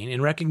with saying,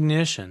 in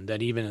recognition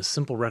that even a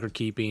simple record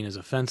keeping is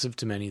offensive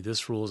to many,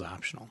 this rule is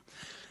optional.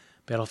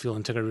 Battlefield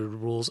integrity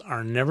rules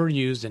are never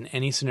used in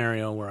any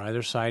scenario where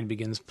either side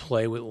begins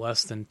play with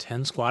less than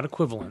 10 squad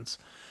equivalents.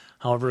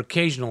 However,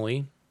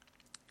 occasionally,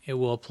 it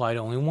will apply to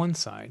only one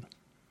side.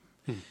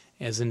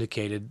 as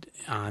indicated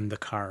on the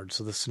card.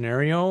 So the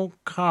scenario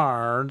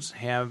cards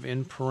have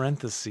in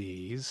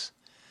parentheses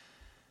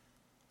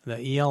the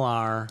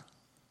ELR,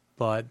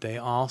 but they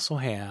also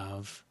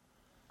have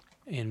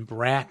in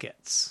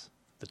brackets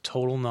the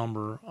total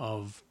number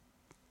of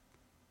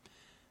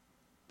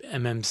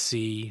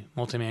MMC,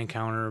 multi-man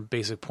counter,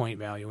 basic point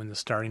value in the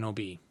starting OB.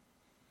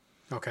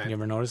 Okay. You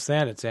ever notice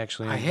that? It's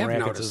actually in I have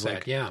brackets noticed is that,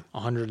 like yeah.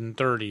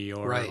 130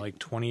 or Right. like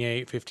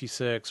 28,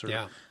 56. Or,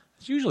 Yeah.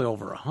 It's usually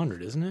over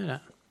 100, isn't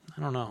it?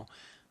 I don't know.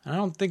 I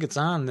don't think it's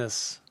on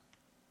this.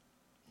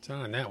 It's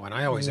not on that one.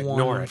 I always One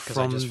ignore it because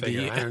I from just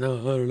figure, the- I don't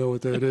know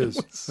what that is.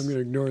 I'm going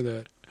to ignore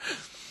that.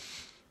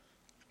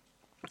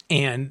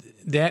 And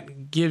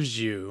that gives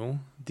you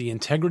the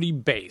integrity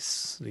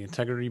base. The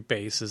integrity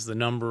base is the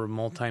number of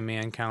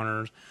multi-man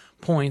counters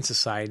points a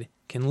side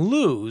can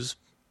lose.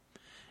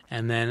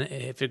 And then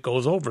if it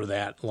goes over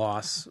that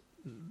loss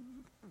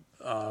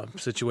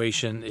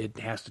situation, it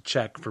has to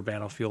check for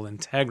battlefield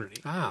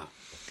integrity. Ah,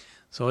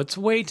 So it's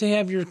a way to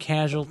have your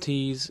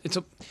casualties.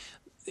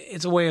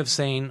 It's a way of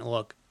saying,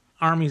 look,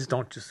 armies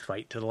don't just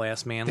fight to the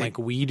last man like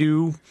we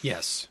do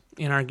yes.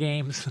 in our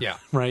games. Yeah.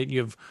 Right? You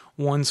have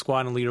one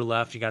squad and leader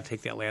left. You got to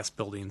take that last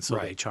building, so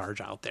they Right. charge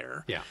out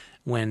there. Yeah.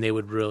 When they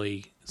would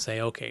really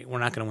say, okay, we're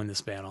not going to win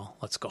this battle.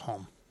 Let's go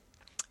home.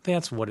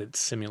 That's what it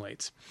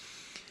simulates.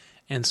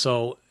 And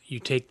so you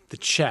take the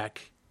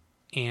check,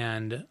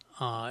 and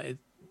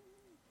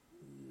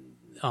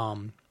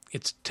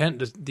it's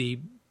 10. The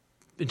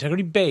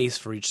integrity base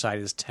for each side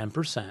is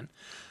 10%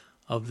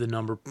 of the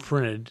number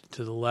printed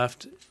to the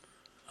left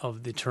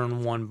of the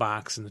turn 1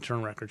 box in the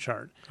turn record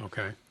chart.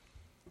 Okay.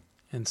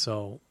 And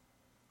so,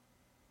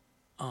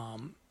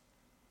 and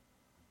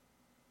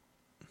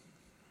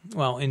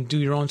do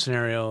your own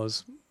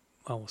scenarios.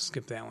 Well, we'll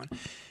skip that one.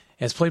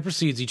 As play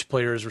proceeds, each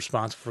player is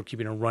responsible for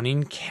keeping a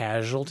running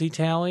casualty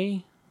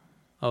tally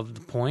of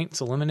the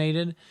points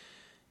eliminated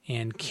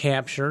and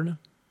captured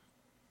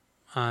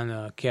on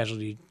a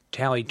casualty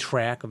tally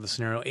track of the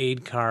scenario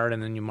aid card,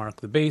 and then you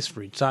mark the base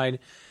for each side.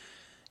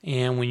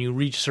 And when you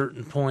reach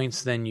certain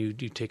points, then you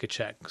take a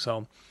check.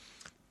 So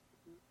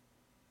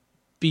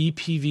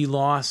BPV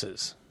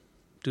losses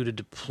due to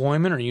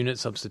deployment or unit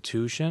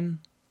substitution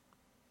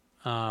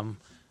are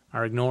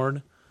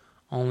ignored.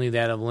 Only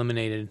that of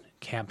eliminated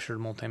captured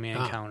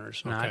multi-man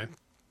counters, not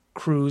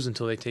crews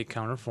until they take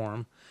counter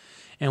form.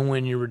 And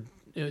when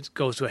it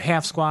goes to a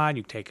half squad,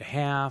 you take a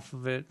half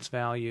of its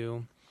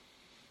value,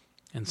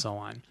 and so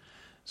on.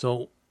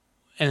 So,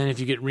 and then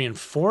if you get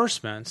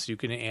reinforcements, you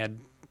can add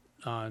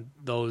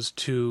those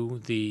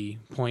to the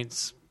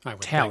points I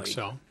would tally. think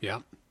so. Yeah.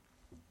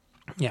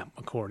 Yeah,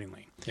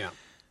 accordingly. Yeah.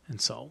 And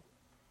so,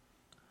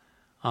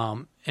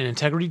 an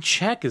integrity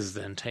check is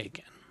then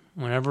taken.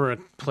 Whenever a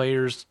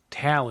player's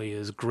tally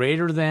is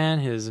greater than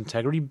his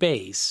integrity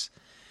base,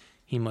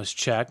 he must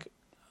check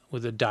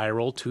with a die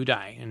roll 2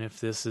 die. And if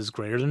this is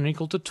greater than or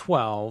equal to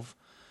 12,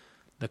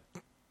 the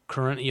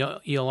current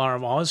ELR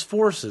of all his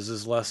forces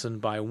is lessened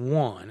by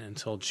 1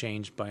 until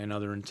changed by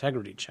another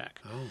integrity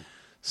check. Oh.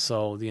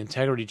 So the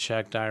integrity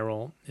check die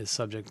roll is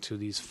subject to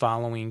these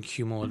following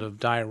cumulative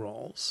die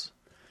rolls.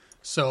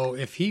 So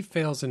if he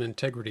fails an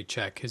integrity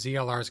check, his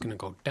ELR is going to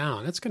go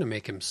down. That's going to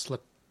make him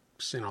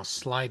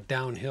slide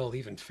downhill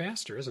even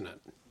faster, isn't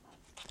it?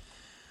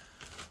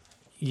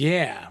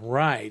 Yeah,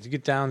 right. To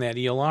get down that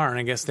ELR, and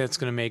I guess that's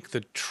going to make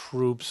the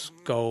troops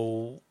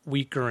go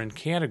weaker in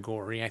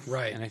category.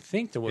 Right. And I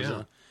think there was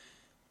Yeah. a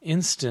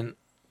instant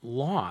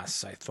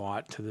loss, I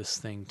thought, to this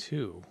thing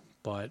too.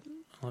 But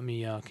let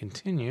me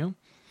continue.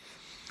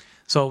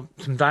 So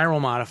some die roll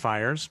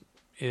modifiers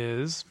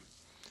is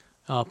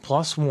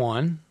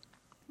 +1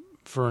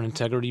 for an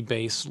integrity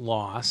base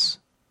loss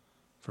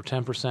for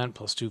 10%,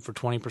 +2 for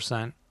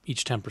 20%,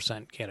 each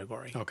 10%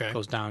 category. Okay.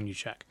 Goes down, you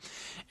check.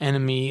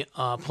 Enemy,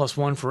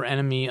 +1 for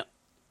enemy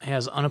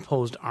has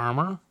unopposed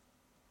armor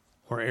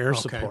or air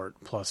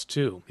support,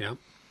 +2. Yeah.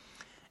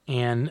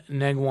 And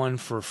 -1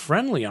 for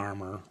friendly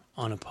armor,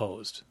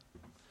 unopposed.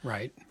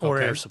 Right. Or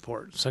Okay. air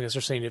support. So I guess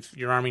they're saying if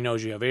your army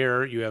knows you have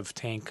air, you have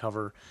tank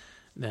cover,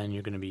 then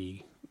you're going to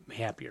be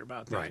happier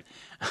about that. Right.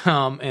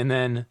 And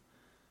then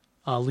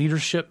a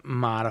leadership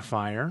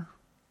modifier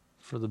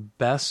for the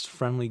best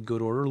friendly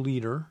good order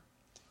leader.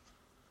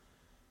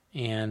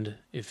 And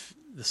if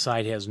the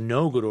side has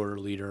no good order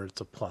leader,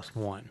 it's a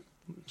 +1.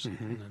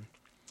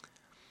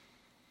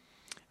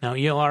 Now,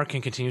 ELR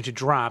can continue to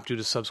drop due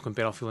to subsequent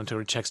battlefield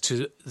integrity checks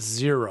to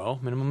 0,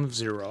 minimum of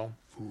 0.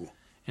 Ooh.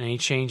 And any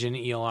change in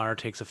ELR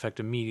takes effect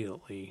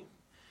immediately.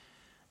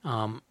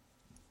 And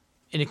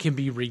it can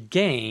be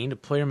regained. A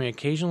player may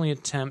occasionally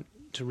attempt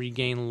to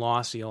regain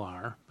lost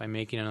ELR by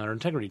making another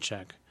integrity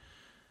check.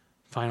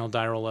 Final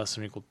die roll less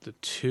than or equal to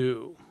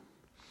 2.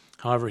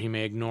 However, he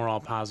may ignore all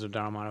positive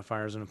die roll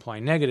modifiers and apply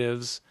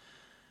negatives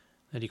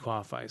that he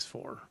qualifies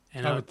for.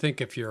 And I would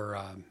think if your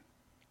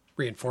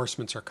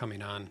reinforcements are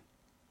coming on,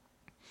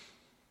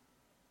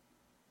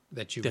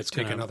 that you would That's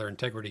take gonna another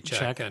integrity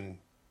check and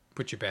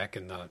put you back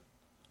in a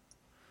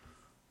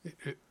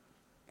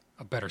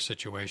better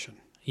situation.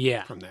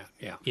 Yeah. from that.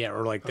 Yeah. Yeah,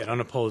 or like that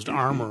unopposed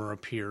armor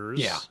appears.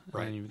 Yeah,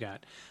 right. And then you've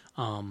got...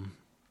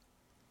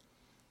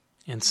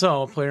 and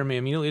so a player may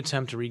immediately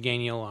attempt to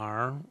regain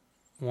ELR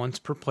once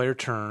per player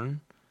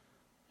turn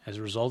as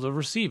a result of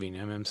receiving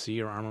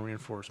MMC or armor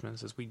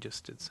reinforcements, as we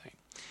just did say.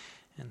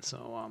 And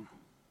so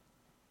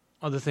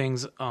other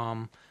things,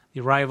 the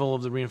arrival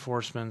of the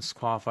reinforcements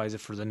qualifies it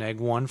for the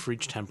 -1 for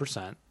each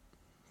 10%.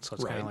 So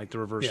it's kind of like the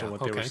reverse of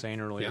what they were saying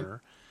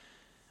earlier.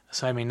 Yeah.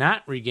 So I may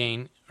not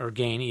regain or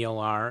gain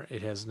ELR,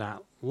 it has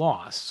not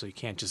lost, so you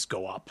can't just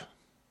go up.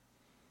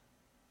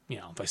 You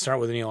know, if I start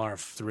with an ELR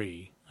of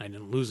 3, I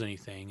didn't lose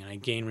anything, and I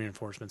gain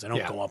reinforcements, I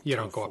don't go up. You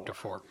don't go up to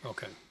 4.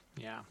 Okay.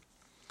 Yeah.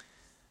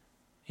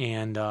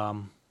 And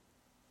a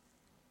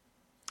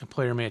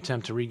player may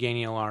attempt to regain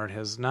ELR it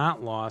has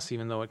not lost,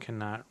 even though it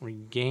cannot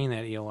regain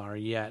that ELR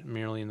yet,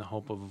 merely in the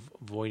hope of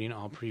avoiding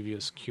all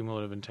previous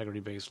cumulative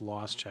integrity-based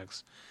loss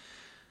checks.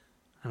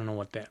 I don't know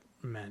what that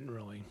meant,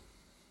 really.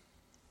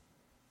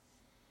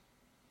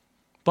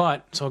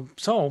 But, so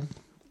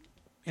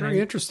very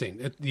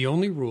interesting. The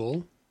only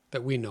rule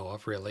that we know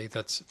of, really,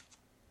 that's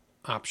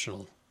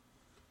optional.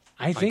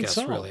 I think guess,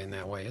 so. Really, in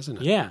that way, isn't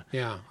it? Yeah.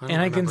 Yeah.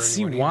 And I can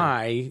see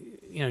why,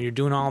 you're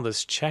doing all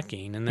this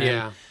checking. And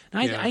then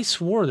I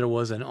swore there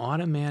was an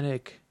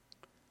automatic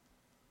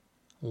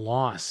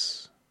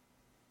loss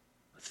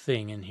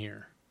thing in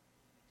here.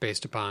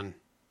 Based upon?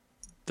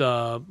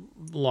 The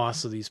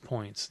loss of these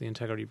points, the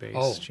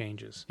integrity-based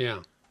changes.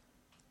 Yeah.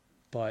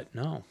 But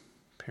no,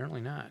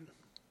 apparently not.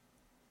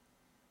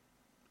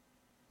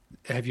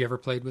 Have you ever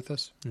played with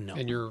this? No.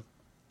 In your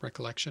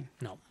recollection?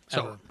 No. So,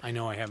 ever. I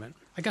know I haven't.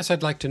 I guess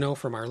I'd like to know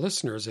from our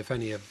listeners if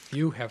any of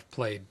you have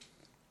played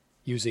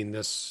using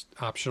this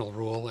optional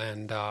rule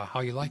and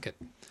how you like it,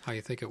 how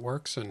you think it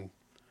works, and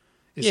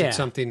is it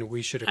something that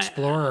we should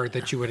explore or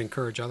that you would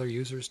encourage other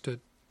users to,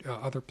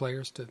 other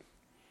players to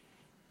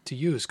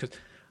use? Because,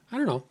 I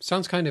don't know,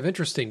 sounds kind of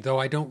interesting, though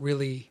I don't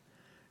really,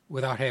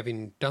 without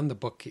having done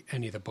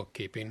any of the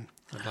bookkeeping,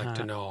 I'd like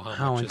to know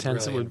how much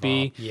intense really it would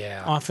involved. be.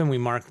 Yeah. Often we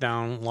mark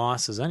down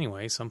losses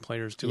anyway. Some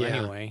players do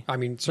anyway. I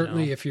mean,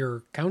 certainly if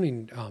you're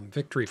counting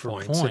victory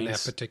points in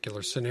that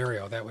particular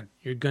scenario, that would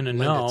you're going to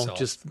know. Itself.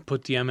 Just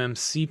put the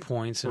MMC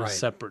points in a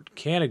separate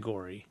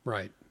category.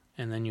 Right.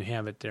 And then you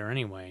have it there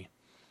anyway.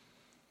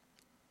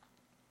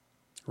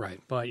 Right.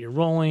 But you're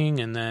rolling,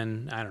 and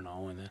then, I don't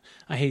know. And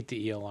I hate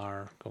the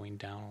ELR going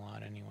down a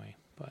lot anyway.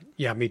 But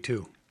yeah, me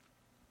too.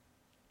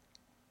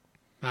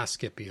 I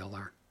skip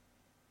ELR.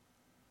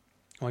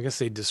 Well, I guess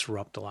they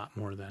disrupt a lot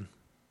more then.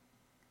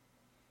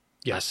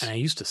 Yes. And I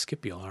used to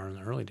skip ELR in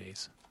the early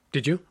days.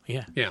 Did you?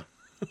 Yeah. Yeah.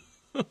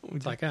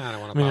 It's like, I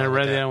don't want to I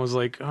read that and was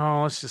like,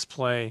 oh, let's just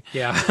play.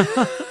 Yeah.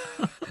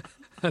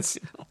 That's...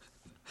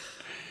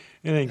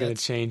 It ain't going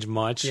to change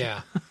much.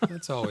 Yeah.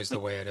 That's always the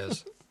way it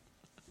is.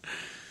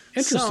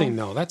 Interesting,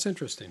 though. That's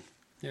interesting.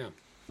 Yeah.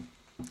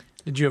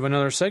 Did you have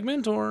another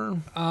segment, or?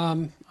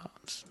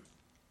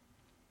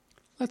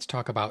 Let's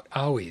talk about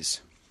owies.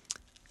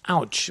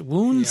 Ouch.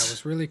 Wounds? Yeah, it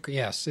was really...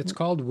 Yes, it's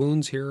called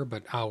wounds here,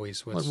 but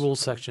owies was... What rule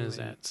section is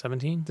that?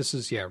 17? This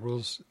is,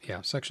 rules...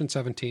 Yeah, section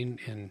 17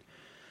 in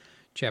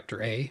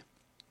Chapter A.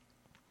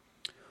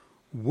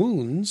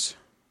 Wounds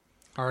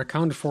are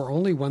accounted for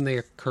only when they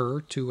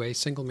occur to a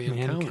single man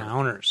counter.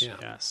 Counters,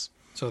 yes.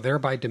 So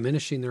thereby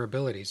diminishing their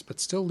abilities, but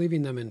still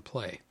leaving them in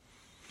play.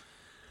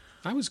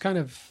 I was kind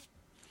of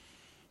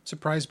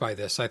surprised by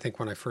this, I think,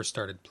 when I first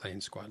started playing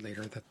Squad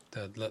Leader, that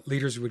the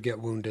leaders would get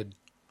wounded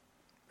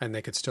and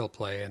they could still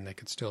play and they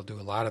could still do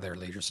a lot of their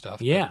leader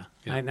stuff. Yeah.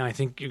 But, I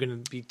think you're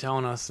going to be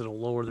telling us it'll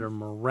lower their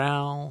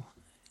morale.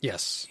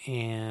 Yes.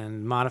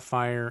 And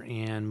modifier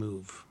and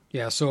move.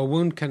 Yeah, so a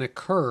wound can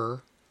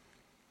occur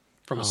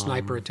from a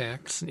sniper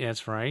attack. Yeah,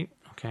 that's right.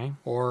 Okay.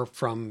 Or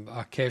from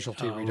a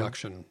casualty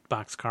reduction.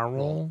 Boxcar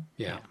roll.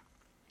 Yeah.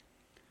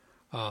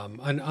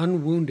 An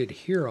unwounded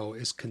hero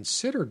is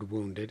considered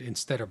wounded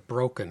instead of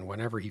broken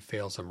whenever he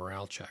fails a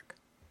morale check.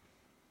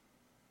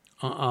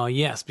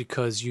 Yes,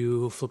 because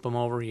you flip him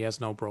over, he has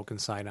no broken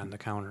side on the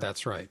counter.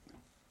 That's right.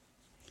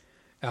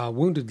 A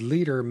wounded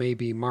leader may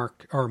be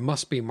marked or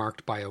must be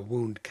marked by a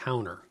wound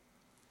counter,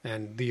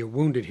 and the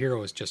wounded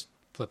hero is just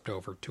flipped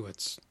over to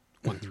its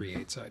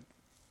 138 side.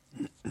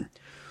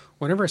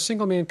 Whenever a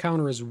single man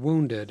counter is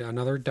wounded,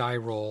 another die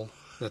roll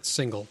that's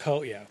single.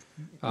 We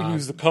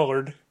use the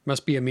colored.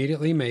 Must be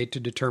immediately made to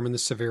determine the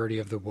severity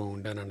of the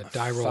wound, and on a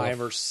die roll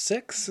 5 or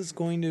 6 is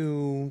going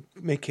to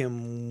make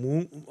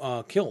him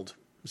killed.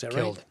 Is that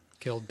right?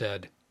 Killed,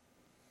 dead.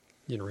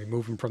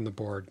 Remove him from the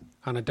board.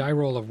 On a die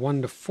roll of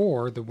 1 to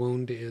 4, the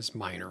wound is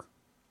minor.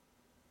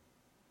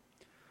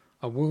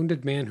 A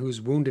wounded man who's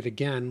wounded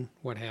again,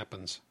 what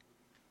happens?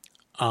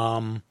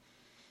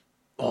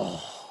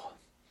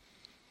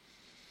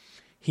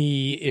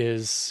 He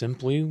is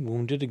simply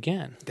wounded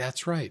again.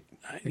 That's right.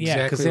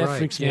 Yeah, because that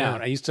freaks me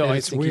out. I used to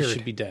always think he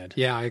should be dead.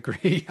 Yeah, I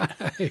agree.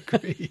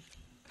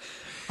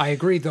 I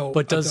agree, though.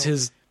 But does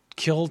his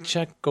kill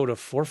check go to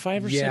 4,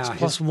 5, or 6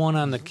 plus 1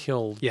 on the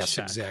kill check? Yes,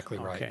 exactly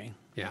right. Okay.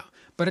 Yeah.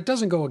 But it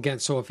doesn't go again.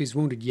 So if he's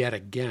wounded yet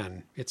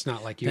again, it's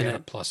not like you Then had a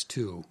it-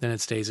 +2. Then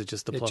it stays at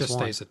just the It plus just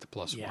one. stays at the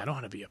 +1. Yeah, I don't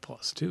want to be a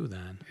 +2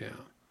 then. Yeah.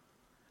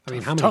 I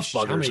mean, Tough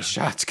how many buggers.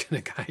 shots can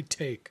a guy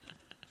take?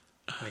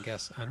 I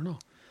guess. I don't know.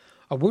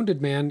 A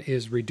wounded man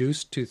is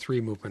reduced to 3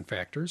 movement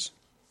factors,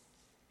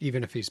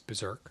 even if he's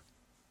berserk,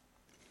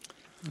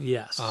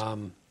 Yes.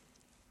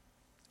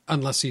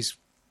 unless he's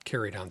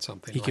carried on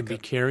something. he like can be a-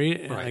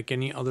 carried Right. like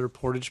any other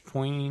portage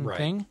pointing Right.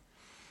 thing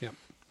Yep.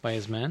 by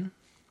his men.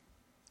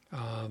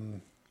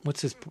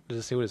 What's his? Does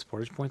it say what his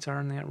portage points are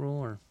in that rule?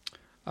 Or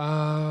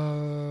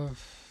Uh,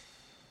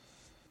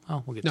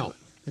 oh, we'll get to no, it.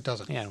 it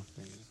doesn't. Yeah. I don't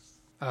think it is.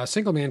 A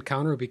single man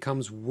counter who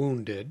becomes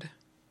wounded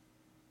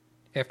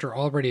after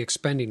already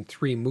expending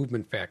 3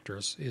 movement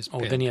factors is Oh,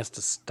 pinned. then he has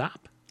to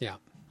stop. Yeah,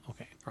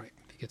 Okay. right.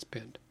 He gets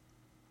pinned.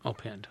 Oh,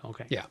 pinned.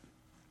 Okay. Yeah.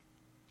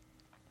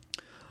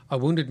 A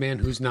wounded man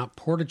who's not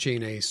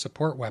portaging a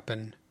support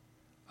weapon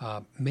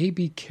may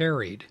be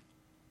carried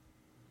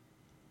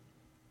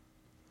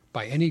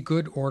by any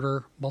good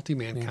order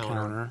multi-man Man counter,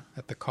 counter.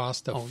 at the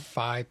cost of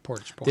 5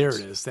 portage points. There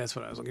it is. That's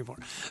what I was looking for.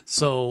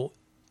 So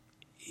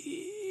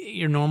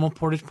your normal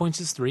portage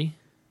points is 3.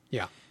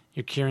 Yeah.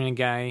 You're carrying a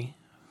guy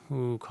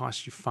who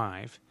costs you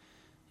 5.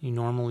 You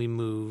normally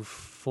move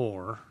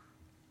 4.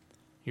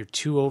 You're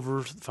 2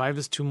 over. 5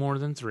 is 2 more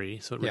than 3,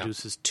 so it Yeah.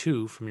 reduces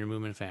 2 from your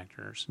movement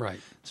factors. Right.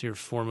 So your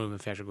 4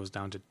 movement factor goes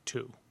down to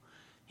 2.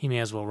 He may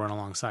as well run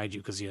alongside you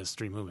because he has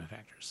 3 movement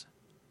factors.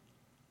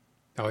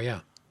 Oh,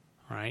 yeah.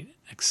 All right.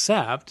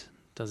 Except,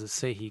 does it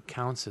say he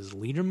counts his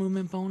leader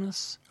movement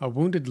bonus? A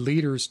wounded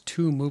leader's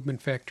 2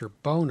 movement factor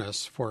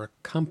bonus for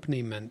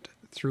accompaniment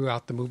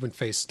throughout the movement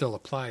phase still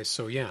applies.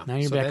 So, yeah. Now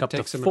you're So back that up to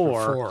takes him up to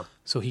 4,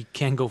 so he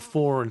can go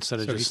 4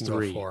 instead of So he just can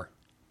 3. go 4.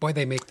 Boy,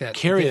 they make that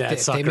Carry they, that they,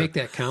 sucker. They make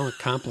that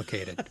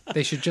complicated.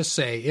 They should just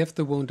say if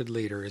the wounded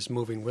leader is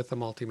moving with the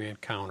multi-man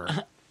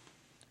counter,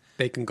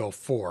 they can go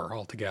 4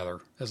 altogether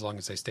as long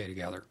as they stay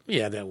together.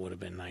 Yeah, that would have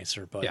been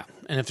nicer, but Yeah.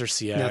 and if they're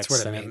CX, That's what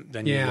it then, means.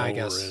 then you Yeah, lower I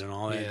guess. it and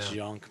all that Yeah.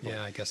 junk. But,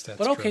 Yeah, I guess that's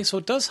but okay, true. so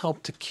it does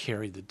help to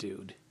carry the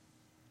dude.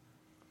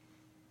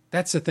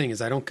 That's the thing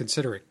is I don't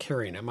consider it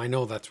carrying him. I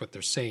know that's what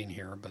they're saying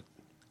here, but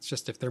it's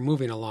just if they're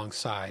moving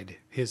alongside,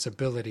 his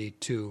ability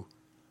to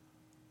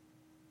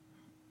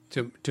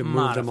move them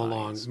Modify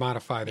along, his-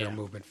 modify their yeah.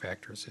 movement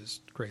factors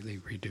is greatly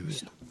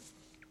reduced.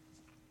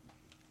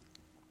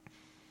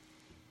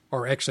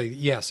 Or actually,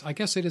 yes, I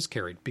guess it is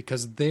carried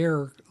because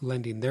they're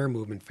lending their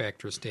movement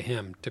factors to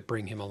him to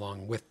bring him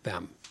along with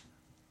them,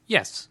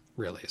 Yes,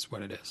 really, is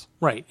what it is.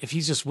 right. If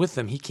he's just with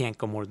them, he can't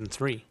go more than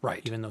 3.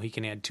 Right. Even though he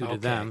can add 2 Okay. to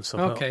them, so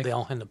Okay. they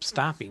all end up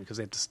stopping because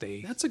they have to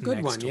stay. That's a good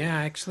next one. to him. Yeah,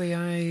 actually,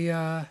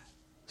 I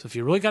So if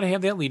you really got to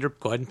have that leader,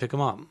 go ahead and pick him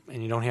up,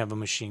 and you don't have a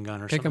machine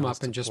gun or pick something him else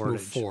up and to just move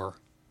portage. 4.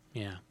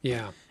 Yeah,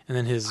 Yeah. and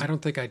then his I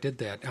don't think I did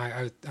that.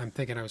 I'm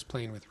thinking I was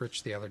playing with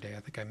Rich the other day. I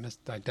think I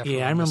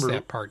definitely I remember missed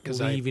that part because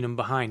leaving him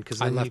behind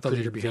because I then left you the could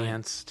leader behind.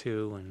 advance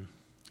too, and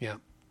yeah.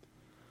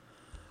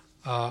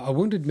 A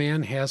wounded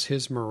man has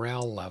his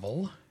morale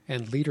level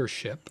and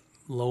leadership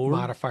lower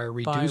modifier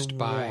reduced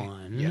by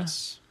 1.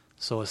 yes.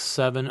 So a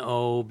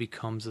 7-0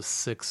 becomes a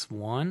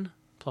 6-1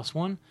 plus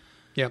 1.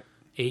 Yep.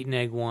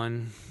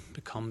 8-1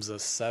 becomes a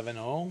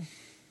 7-0.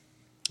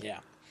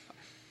 Yeah.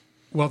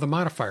 Well, the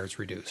modifier is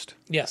reduced.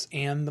 Yes,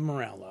 and the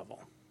morale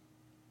level.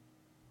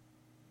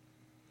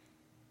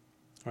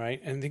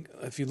 Right, and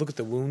if you look at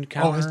the wound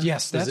counter,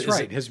 yes, that's is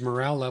right. it- His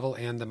morale level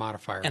and the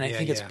modifier. and I Yeah,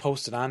 think it's yeah.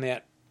 posted on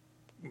that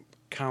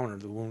counter,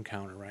 the wound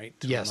counter, right?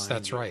 To Yes, remind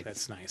that's you. right.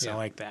 That's nice. Yeah. I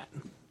like that.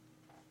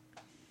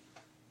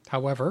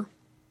 However,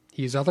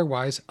 he's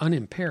otherwise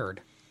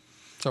unimpaired.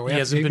 So He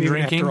hasn't been even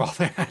drinking? after all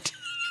that.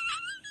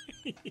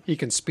 He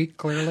can speak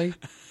clearly.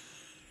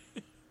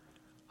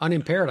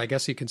 Unimpaired, I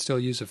guess he can still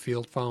use a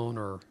field phone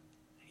or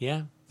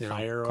Yeah,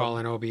 fire, call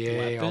in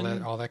OBA,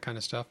 weapon. all that kind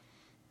of stuff.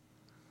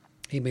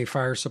 He may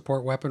fire a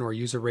support weapon or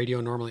use a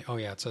radio normally. Oh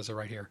yeah, it says it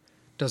right here.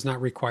 Does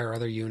not require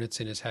other units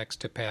in his hex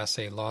to pass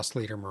a lost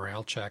leader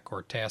morale check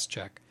or task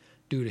check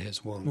due to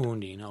his wound.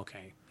 Wounding.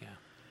 Okay, yeah.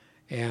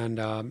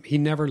 And he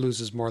never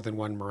loses more than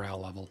 1 morale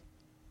level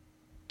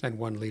and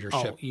 1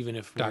 leadership even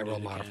if die wounded roll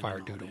again modifier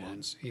and due all to that.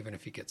 wounds, even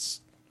if he gets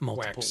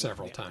Multiple, whacked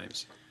several yeah.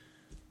 times.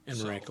 And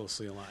So-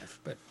 miraculously alive.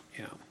 But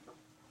yeah,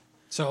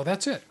 so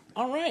that's it.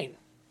 All right.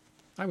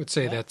 I would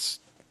say Well, that's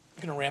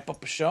We're going to wrap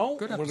up the show.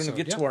 Good We're going to episode,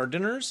 get to yeah. our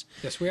dinners.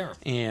 yes, we are.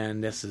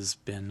 And this has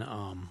been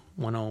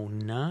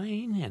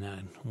 109 and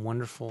a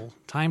wonderful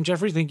time.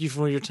 Jeffrey, thank you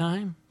for your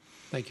time.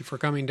 Thank you for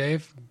coming,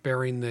 Dave.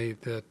 Bearing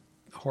the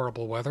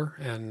horrible weather,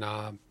 and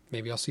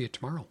maybe I'll see you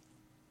tomorrow.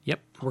 Yep.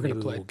 We're going to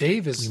Maybe play. we'll-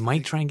 Dave is We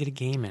might try and get a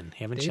game in.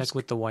 Haven't Dave's- checked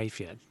with the wife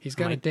yet. he's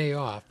got a Might- day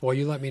off. Well,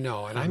 you let me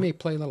know, and I may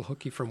play a little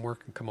hooky from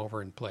work and come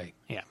over and play.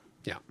 Yeah.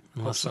 Yeah, hope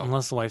Unless, so.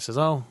 unless the wife says,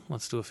 oh,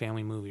 let's do a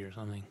family movie or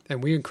something.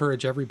 And we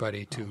encourage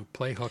everybody to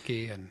play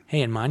hooky, and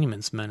Hey, and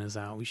Monuments Men is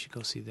out. We should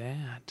go see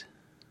that.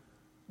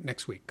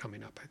 next week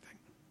coming up, I think.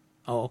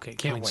 Oh, okay.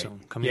 Can't Coming wait. soon.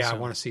 Coming yeah, soon. I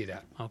want to see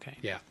that. Okay.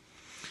 Yeah.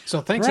 So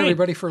thanks Right.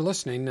 everybody for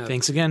listening.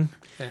 Thanks again.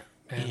 And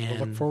we'll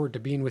look And- forward to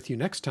being with you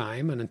next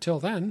time. And until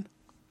then,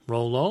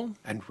 Roll low.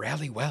 and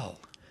rally well.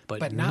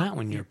 but not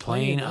when you're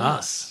playing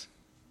us.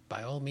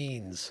 By all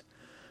means.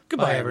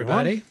 Goodbye, Bye,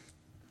 everybody.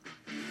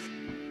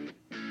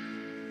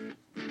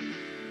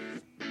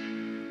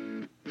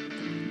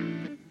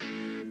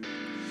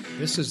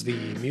 This is the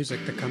music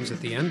that comes at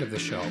the end of the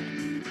show.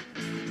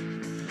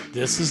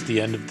 This is the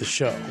end of the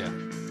show. Yeah.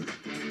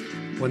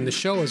 When the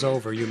show is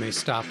over, you may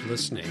stop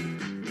listening.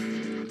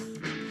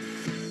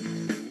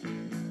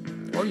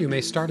 Or you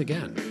may start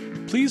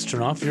again. Please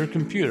turn off your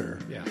computer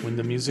Yeah. when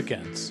the music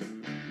ends.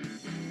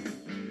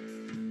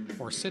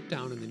 Or sit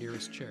down in the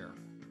nearest chair.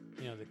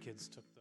 You know, the kids took